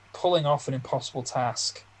about pulling off an impossible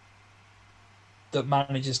task that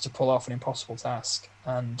manages to pull off an impossible task.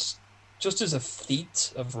 And just as a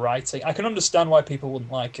feat of writing, I can understand why people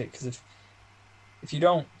wouldn't like it, because if you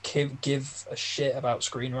don't give a shit about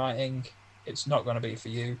screenwriting, it's not going to be for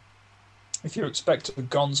you. If you expect a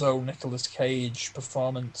gonzo Nicolas Cage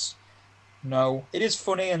performance, no. It is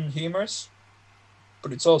funny and humorous,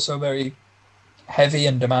 but it's also very heavy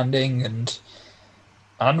and demanding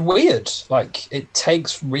and weird. Like, it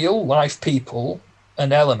takes real life people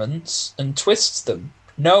and elements and twists them.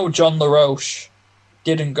 No, John LaRoche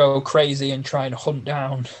didn't go crazy and try and hunt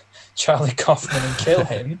down Charlie Kaufman and kill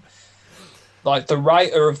him. Like, the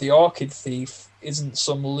writer of The Orchid Thief isn't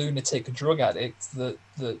some lunatic drug addict that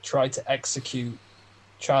tried to execute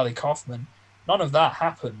Charlie Kaufman. None of that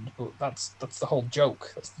happened, but that's the whole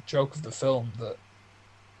joke. That's the joke of the film, that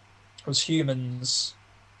as humans,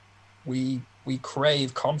 we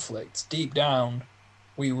crave conflict. Deep down,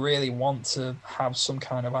 we really want to have some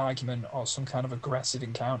kind of argument or some kind of aggressive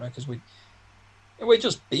encounter, because we're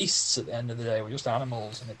just beasts at the end of the day. We're just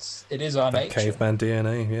animals, and it is our nature. Caveman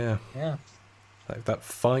DNA, yeah. Yeah. That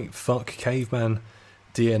fuck caveman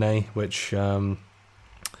DNA, which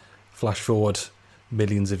flash forward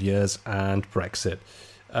millions of years and Brexit.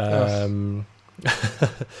 But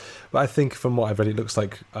I think from what I've read, it looks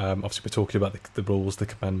like, obviously we're talking about the rules, the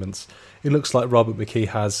commandments. It looks like Robert McKee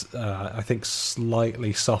has, I think,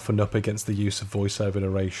 slightly softened up against the use of voiceover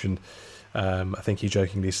narration. I think he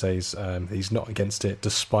jokingly says he's not against it,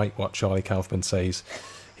 despite what Charlie Kaufman says.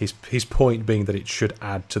 His point being that it should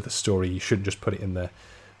add to the story. You shouldn't just put it in there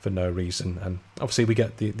for no reason. And obviously we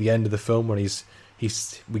get the end of the film when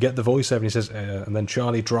we get the voiceover and he says, and then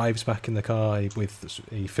Charlie drives back in the car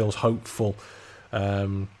he feels hopeful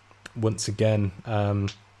once again.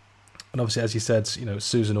 And obviously, as you said,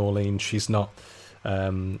 Susan Orlean, she's not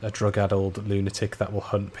a drug-addled lunatic that will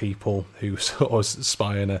hunt people who sort of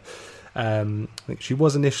spy on her. I think she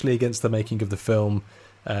was initially against the making of the film.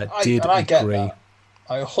 I agree. Get that.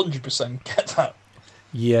 I 100% get that.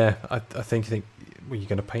 Yeah, I think, well, you're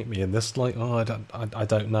going to paint me in this light? Oh, I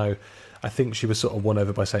don't know. I think she was sort of won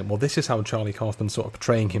over by saying, well, this is how Charlie Kaufman's sort of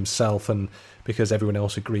portraying himself, and because everyone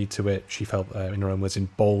else agreed to it, she felt, in her own words,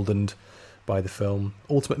 emboldened by the film.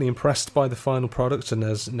 Ultimately impressed by the final product, and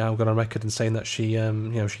has now gone on record and saying that she,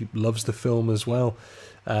 she loves the film as well.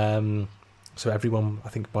 So everyone, I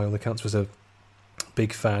think, by all accounts, was a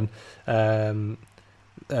big fan.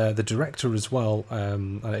 The director as well,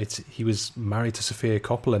 he was married to Sofia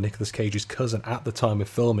Coppola, Nicolas Cage's cousin, at the time of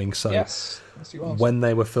filming. So yes, he was. When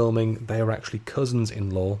they were filming, they were actually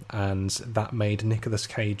cousins-in-law, and that made Nicolas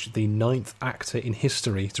Cage the 9th actor in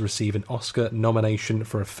history to receive an Oscar nomination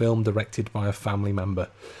for a film directed by a family member.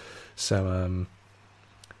 So a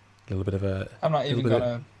little bit of a... I'm not even going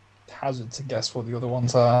to hazard to guess what the other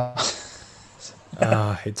ones are.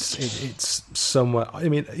 It's somewhere. I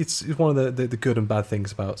mean, it's one of the good and bad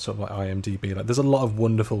things about sort of like IMDb. Like, there's a lot of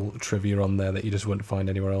wonderful trivia on there that you just wouldn't find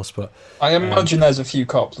anywhere else. But I imagine there's a few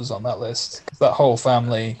Coppolas on that list. That whole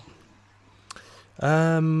family.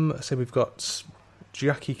 So we've got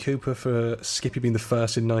Jackie Cooper for Skippy being the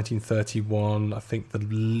first in 1931. I think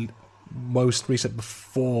the most recent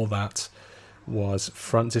before that was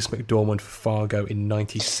Frances McDormand for Fargo in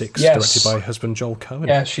 1996, directed by her husband Joel Coen.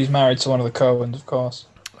 Yeah, she's married to one of the Coens, of course.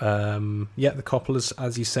 The Coppolas,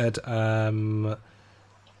 as you said.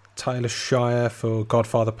 Tyler Shire for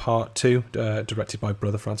Godfather Part 2, directed by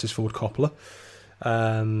brother Francis Ford Coppola.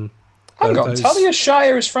 Hang on, Talia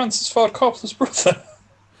Shire is Francis Ford Coppola's brother?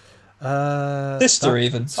 Sister,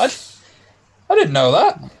 even. I didn't know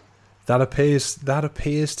that. That appears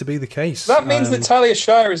to be the case. That means that Talia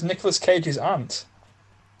Shire is Nicolas Cage's aunt.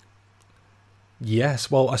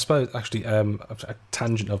 Yes, well, I suppose, actually, a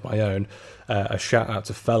tangent of my own, a shout out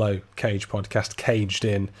to fellow Cage podcast, Caged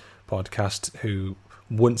In podcast, who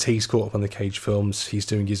once he's caught up on the Cage films, he's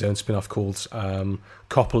doing his own spin-off called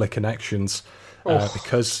Coppola Connections.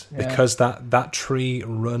 Because that tree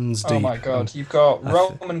runs deep. Oh my god! You've got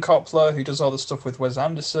Roman Coppola, who does all the stuff with Wes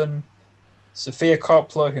Anderson, Sofia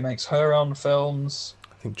Coppola, who makes her own films.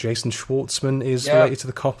 I think Jason Schwartzman is related to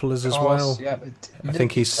the Coppolas as well. Yeah, I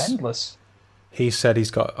think he's endless. He said he's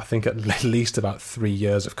got, I think, at least about 3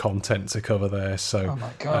 years of content to cover there. So, oh my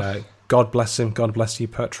god! God bless him. God bless you,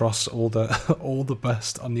 Petros. All the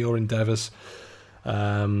best on your endeavours.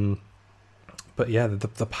 But yeah,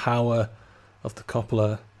 the power of the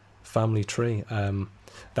Coppola family tree.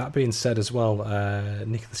 That being said as well,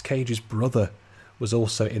 Nicolas Cage's brother was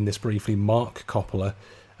also in this briefly, Mark Coppola,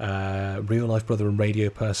 real life brother and radio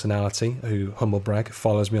personality, who, humble brag,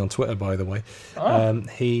 follows me on Twitter, by the way.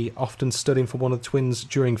 He often stood in for one of the twins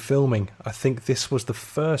during filming. I think this was the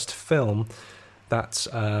first film that,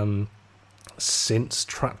 since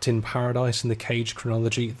Trapped in Paradise in the Cage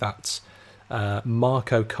chronology, that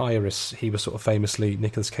Marco Kairis, he was sort of famously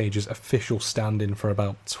Nicolas Cage's official stand-in for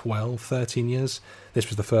about 12, 13 years. This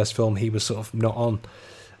was the first film he was sort of not on.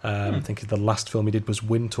 I think the last film he did was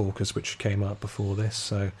Wind Talkers, which came out before this.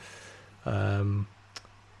 So,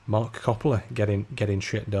 Mark Coppola getting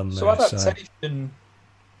shit done there. So adaptation,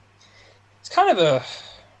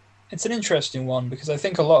 it's an interesting one, because I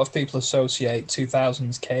think a lot of people associate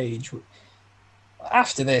 2000's Cage.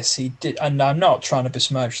 After this, he did, and I'm not trying to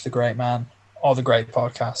besmirch the great man or the great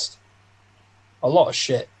podcast. A lot of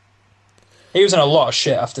shit. He was in a lot of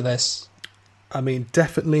shit after this. I mean,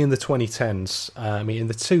 definitely in the 2010s. I mean, in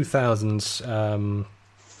the 2000s,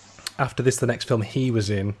 after this, the next film he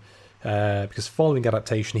was in, because following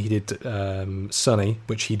adaptation, he did Sonny,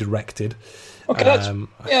 which he directed. Okay,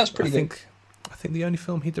 that's pretty good. I think the only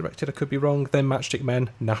film he directed, I could be wrong, then Matchstick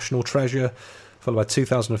Men, National Treasure, followed by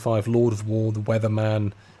 2005, Lord of War, The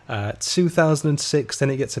Weatherman, 2006, then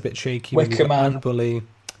it gets a bit shaky. Wicker Man. Bully,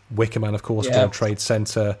 Wicker Man, of course, World Trade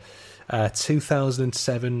Center.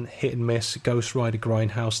 2007, Hit and Miss, Ghost Rider,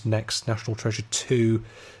 Grindhouse, Next, National Treasure 2.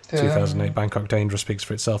 2008, Bangkok Dangerous speaks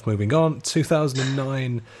for itself, moving on.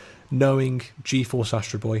 2009, Knowing, G-Force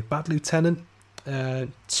Astro Boy, Bad Lieutenant.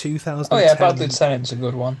 2010. Oh yeah, Bad Lieutenant's a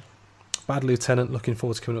good one. Bad Lieutenant, looking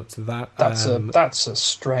forward to coming up to that. That's a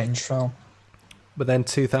strange film. But then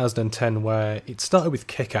 2010, where it started with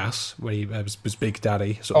Kick-Ass, where he was Big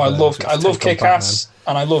Daddy. I love Kick-Ass,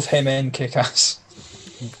 and I love him in Kick-Ass.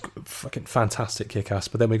 Fucking fantastic Kick-Ass.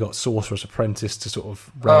 But then we got Sorcerer's Apprentice to sort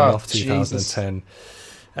of round off 2010. Jesus.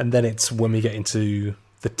 And then it's when we get into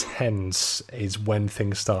the 10s is when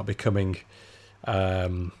things start becoming...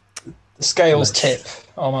 the scales tip,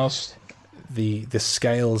 almost. The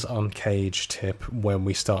scales on Cage tip when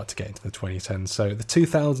we start to get into the 2010s. So the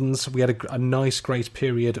 2000s, we had a nice, great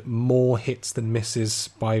period, more hits than misses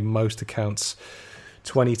by most accounts.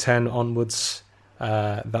 2010 onwards,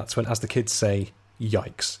 that's when, as the kids say,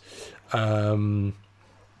 yikes.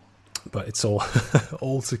 But it's all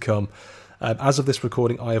all to come. As of this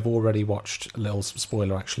recording, I have already watched, a little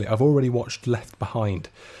spoiler actually, I've already watched Left Behind,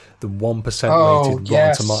 the 1% rated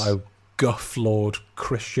Rotten Tomato guff lord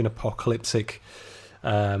Christian apocalyptic.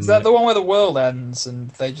 Is that the one where the world ends and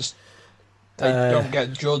they don't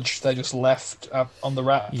get judged, they just left on the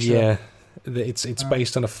rapture? Yeah, it's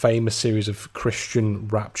based on a famous series of Christian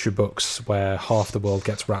rapture books where half the world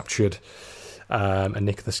gets raptured, and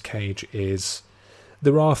Nicolas Cage is...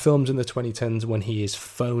 There are films in the 2010s when he is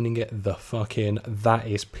phoning it the fuck in. That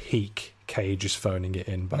is peak Cage is phoning it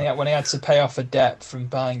in. But when he had to pay off a debt from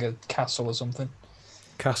buying a castle or something.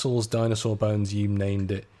 Castles, Dinosaur Bones, you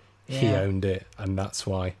named it. Yeah. He owned it, and that's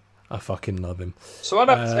why I fucking love him. So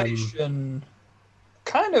adaptation,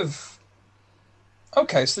 kind of...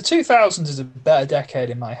 Okay, so the 2000s is a better decade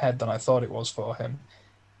in my head than I thought it was for him.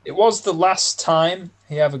 It was the last time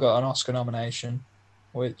he ever got an Oscar nomination,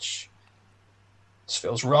 which...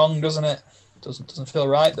 feels wrong, doesn't it? Doesn't feel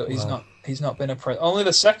right that he's not been only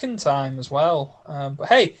the second time as well. But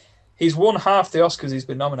hey, he's won half the Oscars he's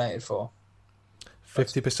been nominated for.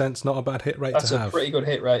 50%'s not a bad hit rate to have. That's a pretty good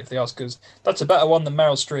hit rate for the Oscars. That's a better one than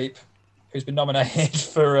Meryl Streep, who's been nominated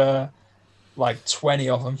for like 20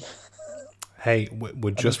 of them. Hey,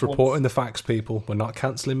 we're just reporting the facts, people. We're not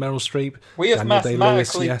cancelling Meryl Streep. We have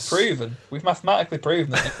mathematically proven. We've mathematically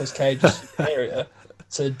proven that Nicolas Cage is superior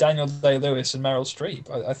to Daniel Day-Lewis and Meryl Streep.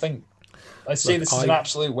 I think this as an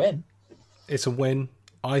absolute win. It's a win.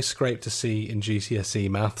 I scraped a C in GCSE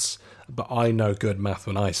maths, but I know good math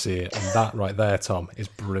when I see it, and that right there, Tom, is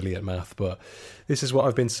brilliant math. But this is what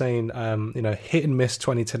I've been saying. Hit and miss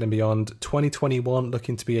 2010 and beyond. 2021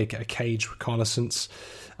 looking to be a Cage reconnaissance.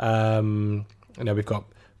 We've got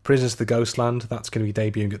Prisoners of the Ghostland, that's going to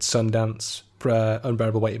be debuting at Sundance.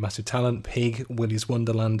 Unbearable Weight of Massive Talent, Pig, Willy's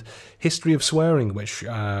Wonderland, History of Swearing, which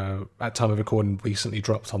at time of recording recently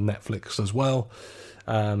dropped on Netflix as well,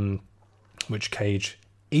 which Cage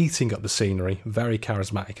eating up the scenery, very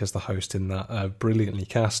charismatic as the host in that, brilliantly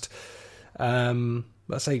cast.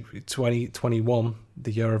 Let's say 2021,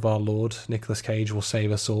 the year of our Lord, Nicolas Cage will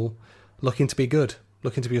save us all. Looking to be good,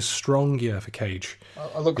 looking to be a strong year for Cage.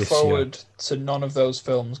 I look forward to none of those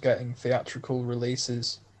films getting theatrical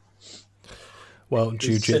releases. Well,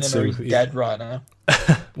 Jiu-Jitsu cinema is dead right now.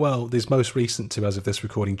 Well, there's most recent two as of this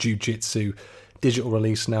recording. Jiu-Jitsu, digital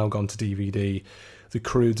release now gone to DVD. The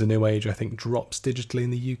Croods: A New Age, I think, drops digitally in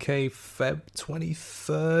the UK Feb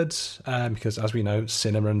 23rd. Because, as we know,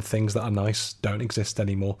 cinema and things that are nice don't exist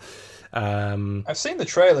anymore. I've seen the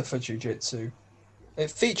trailer for Jiu-Jitsu.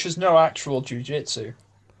 It features no actual Jiu-Jitsu.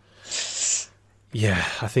 Yeah,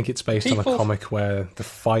 I think it's based on a comic where the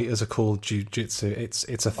fighters are called Jiu-Jitsu.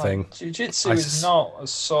 It's a thing. Jiu-Jitsu is not a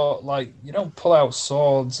sword, like, you don't pull out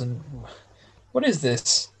swords and... What is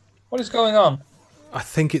this? What is going on? I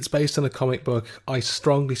think it's based on a comic book. I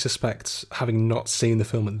strongly suspect, having not seen the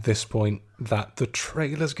film at this point, that the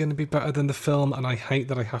trailer's going to be better than the film, and I hate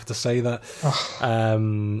that I have to say that.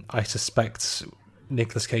 I suspect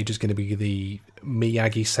Nicolas Cage is going to be the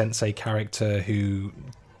Miyagi-sensei character who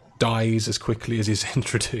dies as quickly as he's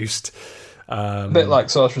introduced. A bit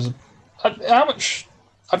like Sorcerer's... How much...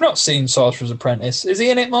 I've not seen Sorcerer's Apprentice. Is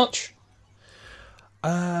he in it much?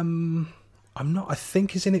 I'm not... I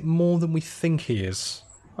think he's in it more than we think he is.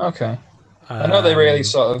 Okay. I know they really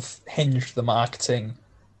sort of hinged the marketing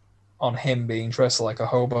on him being dressed like a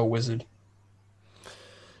hobo wizard.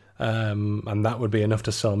 And that would be enough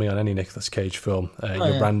to sell me on any Nicolas Cage film.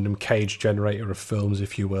 Random Cage generator of films,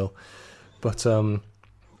 if you will. But...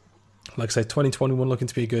 like I say, 2021 looking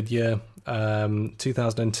to be a good year.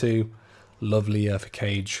 2002, lovely year for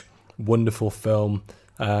Cage. Wonderful film.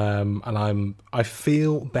 And I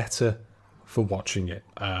feel better for watching it.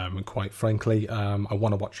 And quite frankly, I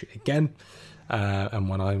want to watch it again. And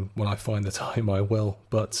when I find the time, I will.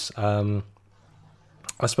 But I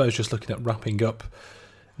suppose just looking at wrapping up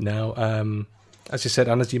now, as you said,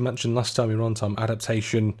 and as you mentioned last time you were on, Tom,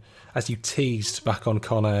 adaptation, as you teased back on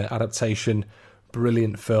Con Air, adaptation,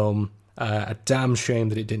 brilliant film. A damn shame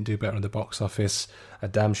that it didn't do better in the box office. A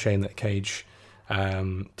damn shame that Cage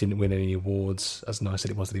didn't win any awards, as nice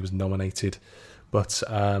as it was that he was nominated. But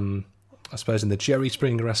I suppose in the Jerry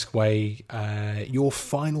Springer-esque way, your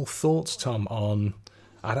final thoughts, Tom, on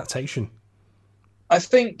adaptation? I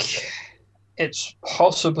think it's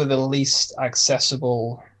possibly the least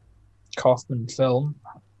accessible Kaufman film,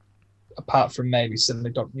 apart from maybe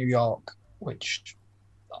Synecdoche, New York, which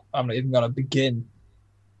I'm not even going to begin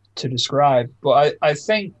to describe. But I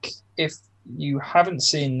think if you haven't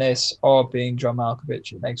seen this or Being John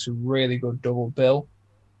Malkovich, it makes a really good double bill.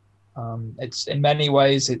 It's in many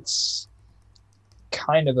ways it's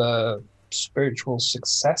kind of a spiritual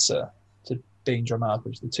successor to Being John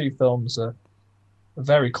Malkovich. The two films are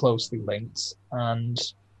very closely linked, and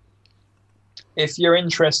if you're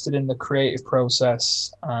interested in the creative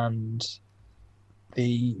process and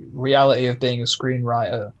the reality of being a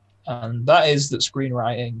screenwriter, and that is that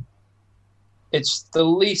screenwriting, it's the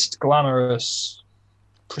least glamorous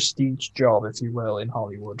prestige job, if you will, in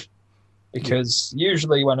Hollywood. Because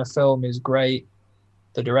usually when a film is great,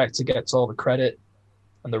 the director gets all the credit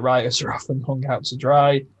and the writers are often hung out to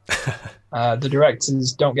dry. The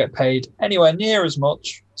directors don't get paid anywhere near as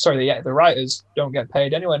much. Sorry, the writers don't get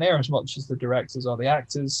paid anywhere near as much as the directors or the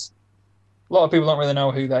actors. A lot of people don't really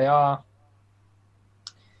know who they are.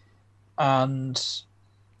 And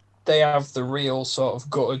they have the real sort of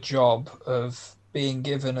gutter job of being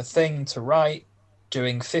given a thing to write,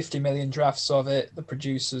 doing 50 million drafts of it, the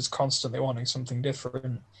producers constantly wanting something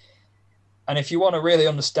different. And if you want to really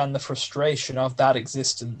understand the frustration of that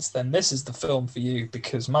existence, then this is the film for you,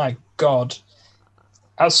 because my God,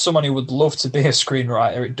 as someone who would love to be a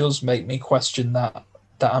screenwriter, it does make me question that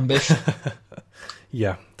ambition.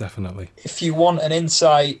 Yeah, definitely. If you want an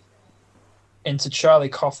insight into Charlie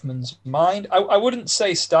Kaufman's mind, I wouldn't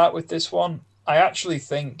say start with this one. I actually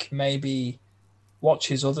think maybe watch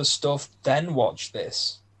his other stuff, then watch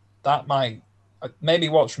this. That might... Maybe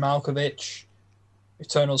watch Malkovich,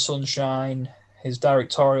 Eternal Sunshine, his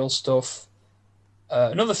directorial stuff.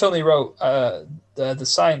 Another film he wrote, The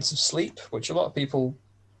Science of Sleep, which a lot of people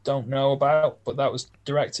don't know about, but that was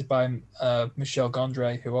directed by Michel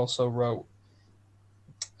Gondry, who also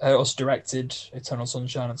directed Eternal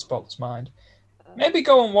Sunshine and Spotless Mind. Maybe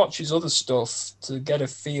go and watch his other stuff to get a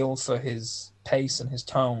feel for his pace and his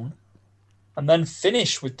tone, and then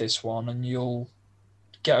finish with this one, and you'll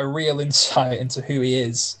get a real insight into who he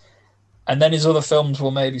is. And then his other films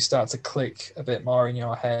will maybe start to click a bit more in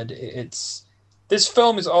your head. This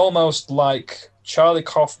film is almost like Charlie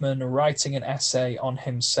Kaufman writing an essay on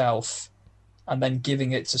himself and then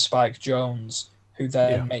giving it to Spike Jonze, who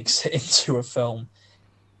then makes it into a film.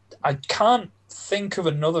 I can't think of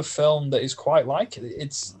another film that is quite like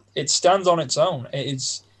it. It stands on its own. It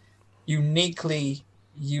is uniquely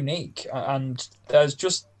unique. And there's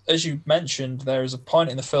just, as you mentioned, there is a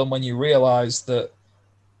point in the film when you realize that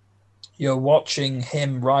you're watching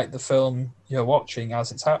him write the film you're watching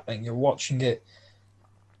as it's happening. You're watching it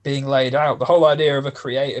being laid out. The whole idea of a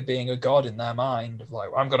creator being a god in their mind, of like,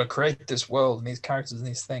 I'm going to create this world and these characters and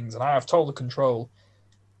these things, and I have total control.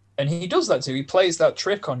 And he does that too. He plays that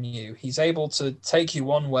trick on you. He's able to take you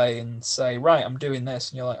one way and say, right, I'm doing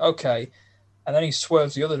this. And you're like, okay. And then he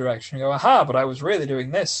swerves the other direction. You go, aha, but I was really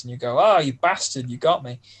doing this. And you go, ah, you bastard, you got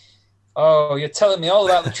me. Oh, you're telling me all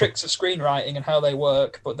about the tricks of screenwriting and how they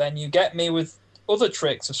work, but then you get me with other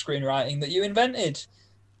tricks of screenwriting that you invented.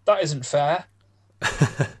 That isn't fair.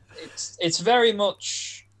 It's very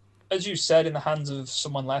much, as you said, in the hands of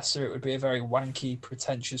someone lesser, it would be a very wanky,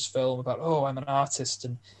 pretentious film about, oh, I'm an artist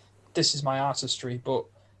and this is my artistry. But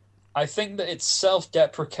I think that it's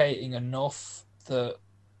self-deprecating enough that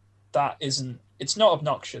it's not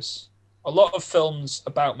obnoxious. A lot of films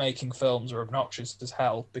about making films are obnoxious as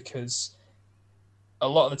hell because a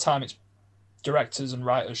lot of the time it's directors and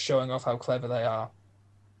writers showing off how clever they are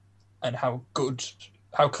and how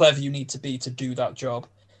clever you need to be to do that job.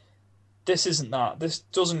 This isn't that. This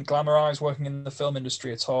doesn't glamorize working in the film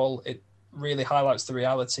industry at all. It really highlights the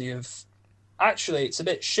reality of, actually, it's a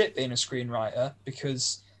bit shit being a screenwriter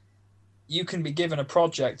because you can be given a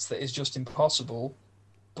project that is just impossible,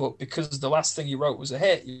 but because the last thing you wrote was a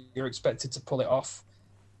hit, you're expected to pull it off.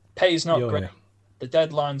 Pay's not great. Yeah. The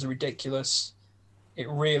deadlines are ridiculous. It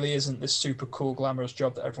really isn't this super cool, glamorous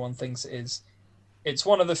job that everyone thinks it is. It's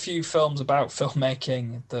one of the few films about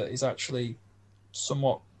filmmaking that is actually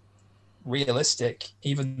somewhat realistic,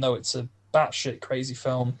 even though it's a batshit crazy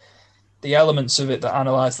film. The elements of it that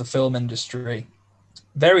analyze the film industry,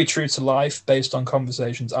 very true to life, based on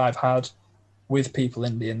conversations I've had with people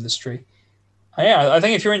in the industry. And yeah, I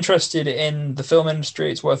think if you're interested in the film industry,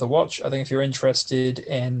 it's worth a watch. I think if you're interested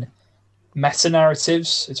in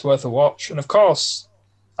meta-narratives, it's worth a watch. And of course,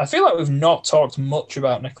 I feel like we've not talked much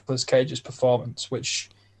about Nicolas Cage's performance, which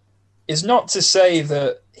is not to say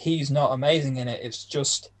that he's not amazing in it. It's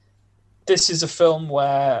just, this is a film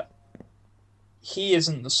where he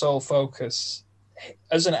isn't the sole focus.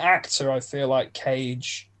 As an actor, I feel like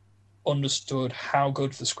Cage understood how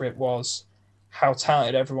good the script was, how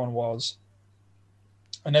talented everyone was.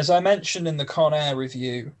 And as I mentioned in the Con Air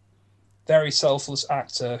review, very selfless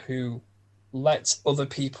actor who lets other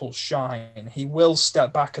people shine. He will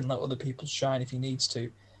step back and let other people shine if he needs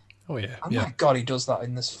to. Oh, yeah. Oh, my God, he does that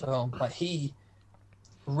in this film. Like, he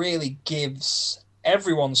really gives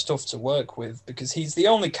everyone stuff to work with because he's the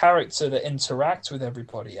only character that interacts with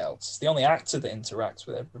everybody else. The only actor that interacts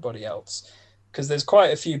with everybody else. Because there's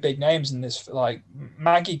quite a few big names in this. Like,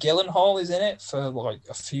 Maggie Gyllenhaal is in it for, like,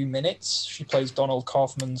 a few minutes. She plays Donald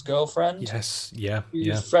Kaufman's girlfriend. Yes, yeah,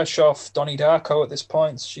 She's fresh off Donnie Darko at this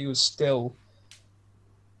point. She was still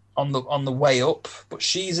on the way up. But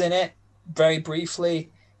she's in it very briefly.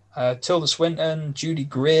 Tilda Swinton, Judy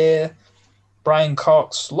Greer, Brian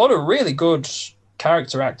Cox. A lot of really good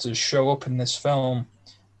character actors show up in this film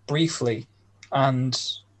briefly. And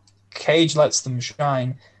Cage lets them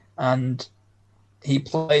shine. And he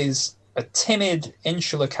plays a timid,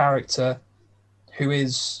 insular character who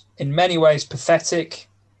is in many ways pathetic,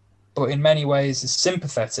 but in many ways is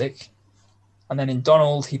sympathetic. And then in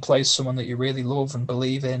Donald, he plays someone that you really love and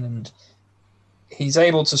believe in, and he's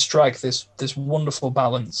able to strike this wonderful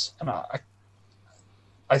balance. And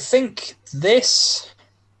I think this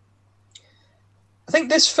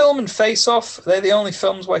film and Face Off, they're the only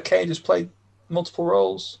films where Cage has played multiple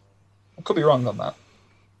roles. I could be wrong on that.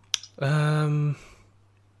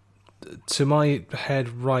 To my head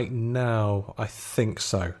right now, I think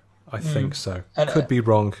so. I think so. And, could be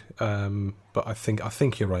wrong, but I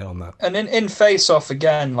think you're right on that. And in Face Off,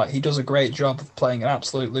 again, like, he does a great job of playing an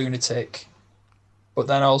absolute lunatic, but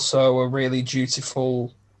then also a really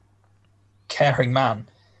dutiful, caring man.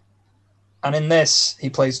 And in this, he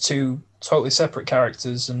plays two totally separate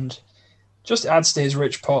characters and just adds to his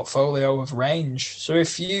rich portfolio of range. So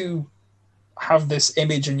if you have this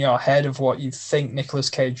image in your head of what you think Nicolas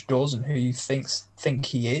Cage does and who you think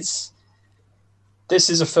he is, this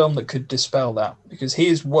is a film that could dispel that, because he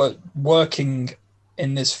is working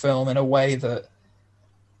in this film in a way that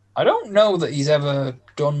I don't know that he's ever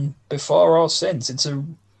done before or since. It's a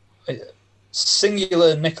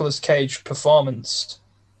singular Nicolas Cage performance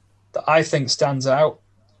that I think stands out.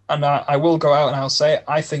 And I will go out and I'll say it,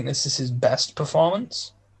 I think this is his best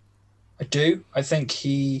performance. I do. I think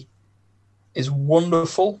he is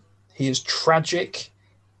wonderful. He is tragic.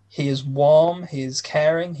 He is warm. He is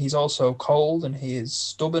caring. He's also cold and he is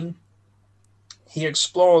stubborn. He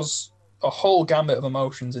explores a whole gamut of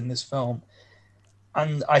emotions in this film.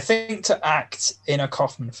 And I think to act in a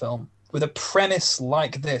Kaufman film with a premise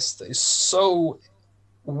like this that is so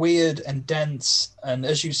weird and dense, and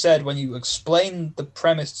as you said, when you explain the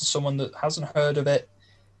premise to someone that hasn't heard of it,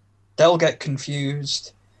 they'll get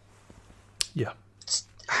confused. Yeah.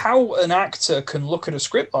 How an actor can look at a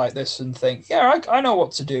script like this and think, yeah, I know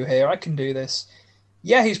what to do here, I can do this.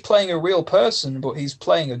 Yeah, he's playing a real person, but he's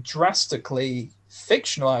playing a drastically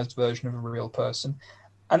fictionalized version of a real person.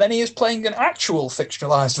 And then he is playing an actual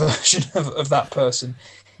fictionalized version of that person.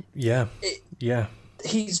 Yeah.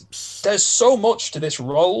 There's so much to this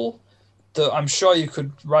role that I'm sure you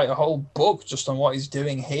could write a whole book just on what he's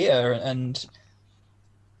doing here. And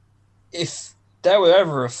if there were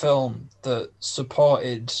ever a film that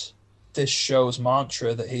supported this show's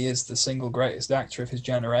mantra that he is the single greatest actor of his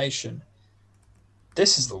generation,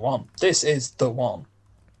 this is the one. This is the one.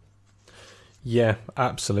 Yeah,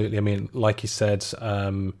 absolutely. I mean, like you said,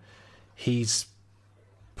 he's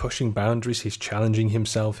pushing boundaries. He's challenging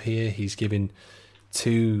himself here. He's giving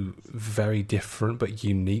two very different but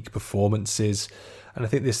unique performances. And I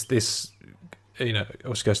think this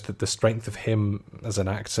also goes to the strength of him as an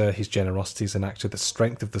actor, his generosity as an actor, the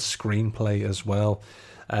strength of the screenplay as well.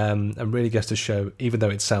 And really gets to show, even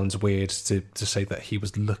though it sounds weird to say that he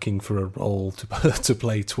was looking for a role to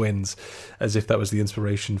play twins, as if that was the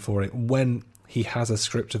inspiration for it, when he has a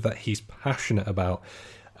script that he's passionate about,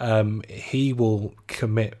 he will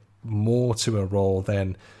commit more to a role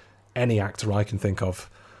than any actor I can think of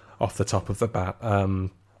off the top of the bat.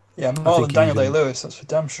 Yeah, more than Daniel Day-Lewis, that's for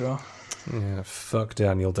damn sure. Yeah, fuck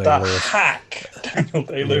Daniel Day-Lewis. That hack, Daniel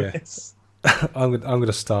Day-Lewis. I'm going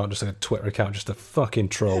to start just a Twitter account just to fucking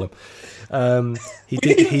troll him. He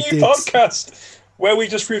did a new podcast where we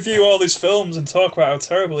just review all these films and talk about how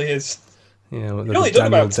terrible he is. Yeah, well, the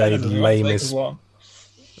Daniel Day lamest.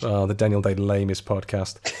 The Daniel Day lamest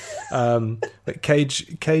podcast. But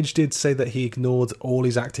Cage did say that he ignored all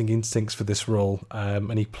his acting instincts for this role,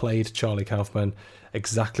 and he played Charlie Kaufman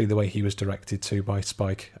exactly the way he was directed to by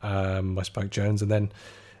Spike Jonze, and then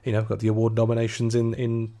got the award nominations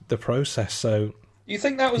in the process. So, do you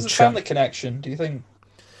think that was the family connection? Do you think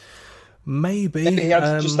maybe he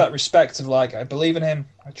had just that respect of like, I believe in him,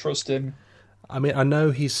 I trust him? I mean, I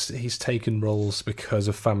know he's taken roles because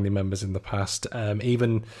of family members in the past.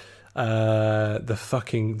 Even one of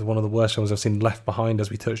the worst films I've seen, Left Behind, as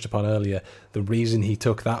we touched upon earlier. The reason he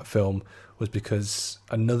took that film was because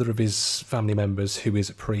another of his family members, who is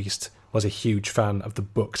a priest, was a huge fan of the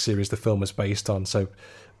book series the film was based on. So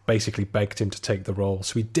basically begged him to take the role.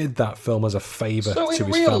 So he did that film as a favour to his family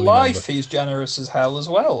member. So in real life, he's generous as hell as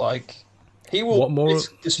well. Like, he will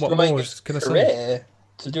destroy his career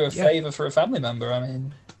to do a favour for a family member. I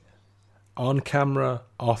mean, on camera,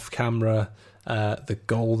 off camera, the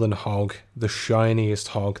golden hog, the shiniest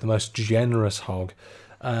hog, the most generous hog.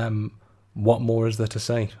 What more is there to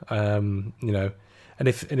say? And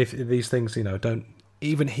if these things, don't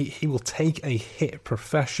even he will take a hit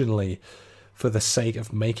professionally for the sake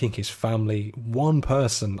of making his family, one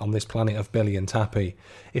person on this planet of billions, happy.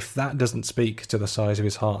 If that doesn't speak to the size of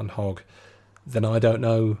his heart and hog, then I don't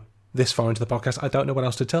know. This far into the podcast, I don't know what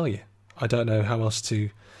else to tell you. I don't know how else to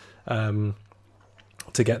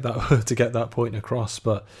get that point across.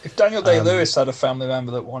 But if Daniel Day-Lewis had a family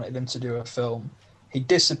member that wanted him to do a film, he'd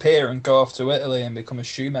disappear and go off to Italy and become a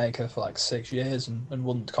shoemaker for like 6 years and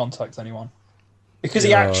wouldn't contact anyone because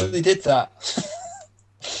he actually did that.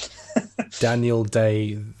 Daniel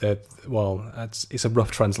Day, it's a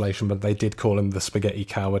rough translation, but they did call him the spaghetti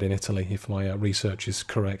coward in Italy, if my research is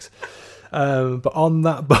correct. But on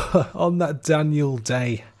that Daniel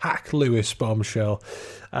Day Hack Lewis bombshell,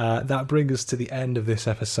 that brings us to the end of this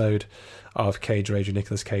episode of Cage Rage, a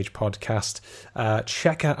Nicolas Cage podcast.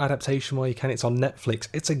 Check out Adaptation while you can. It's on Netflix.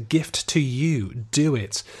 It's a gift to you. Do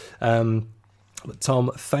it. Tom,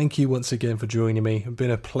 thank you once again for joining me. It's been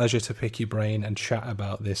a pleasure to pick your brain and chat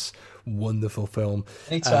about this wonderful film.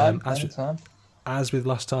 Anytime. As with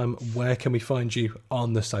last time, where can we find you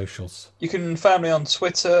on the socials? You can find me on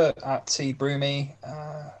Twitter at tbroomy.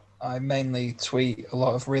 I mainly tweet a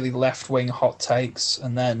lot of really left-wing hot takes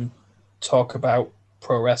and then talk about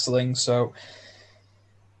pro wrestling. So,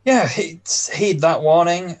 yeah, heed that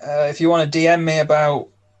warning. If you want to DM me about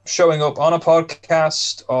showing up on a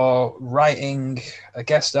podcast or writing a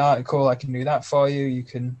guest article, I can do that for you. You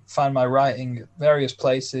can find my writing at various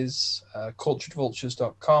places,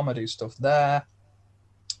 culturedvultures.com. I do stuff there.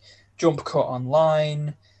 Jump Cut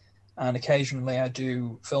Online, and occasionally I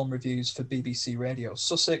do film reviews for BBC Radio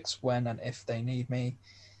Sussex when and if they need me.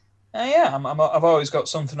 I've always got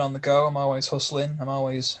something on the go. I'm always hustling. I'm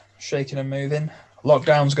always shaking and moving.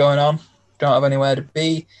 Lockdown's going on. Don't have anywhere to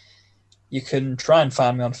be. You can try and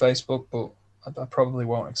find me on Facebook, but I probably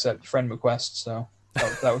won't accept friend requests, so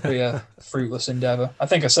that would be a fruitless endeavor. I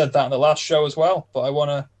think I said that in the last show as well, but I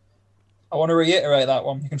want to reiterate that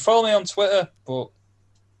one. You can follow me on Twitter, but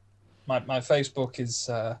my Facebook is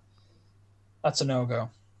that's a no-go.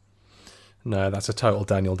 No, that's a total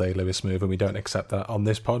Daniel Day-Lewis move, and we don't accept that on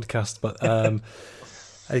this podcast. But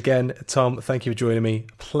again, Tom, thank you for joining me.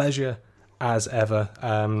 Pleasure as ever.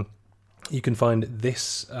 You can find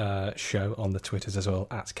this show on the Twitters as well,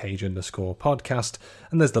 at Cage_podcast.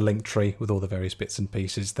 And there's the link tree with all the various bits and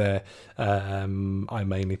pieces there. I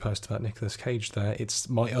mainly post about Nicolas Cage there. It's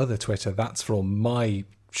my other Twitter. That's for all my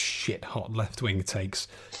shit hot left-wing takes,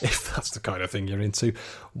 if that's the kind of thing you're into.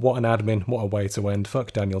 What an admin. What a way to end.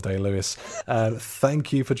 Fuck Daniel Day-Lewis.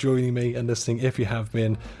 Thank you for joining me and listening. If you have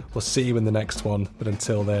been, we'll see you in the next one. But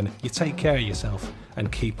until then, you take care of yourself and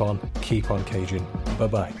keep on caging.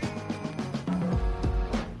 Bye-bye.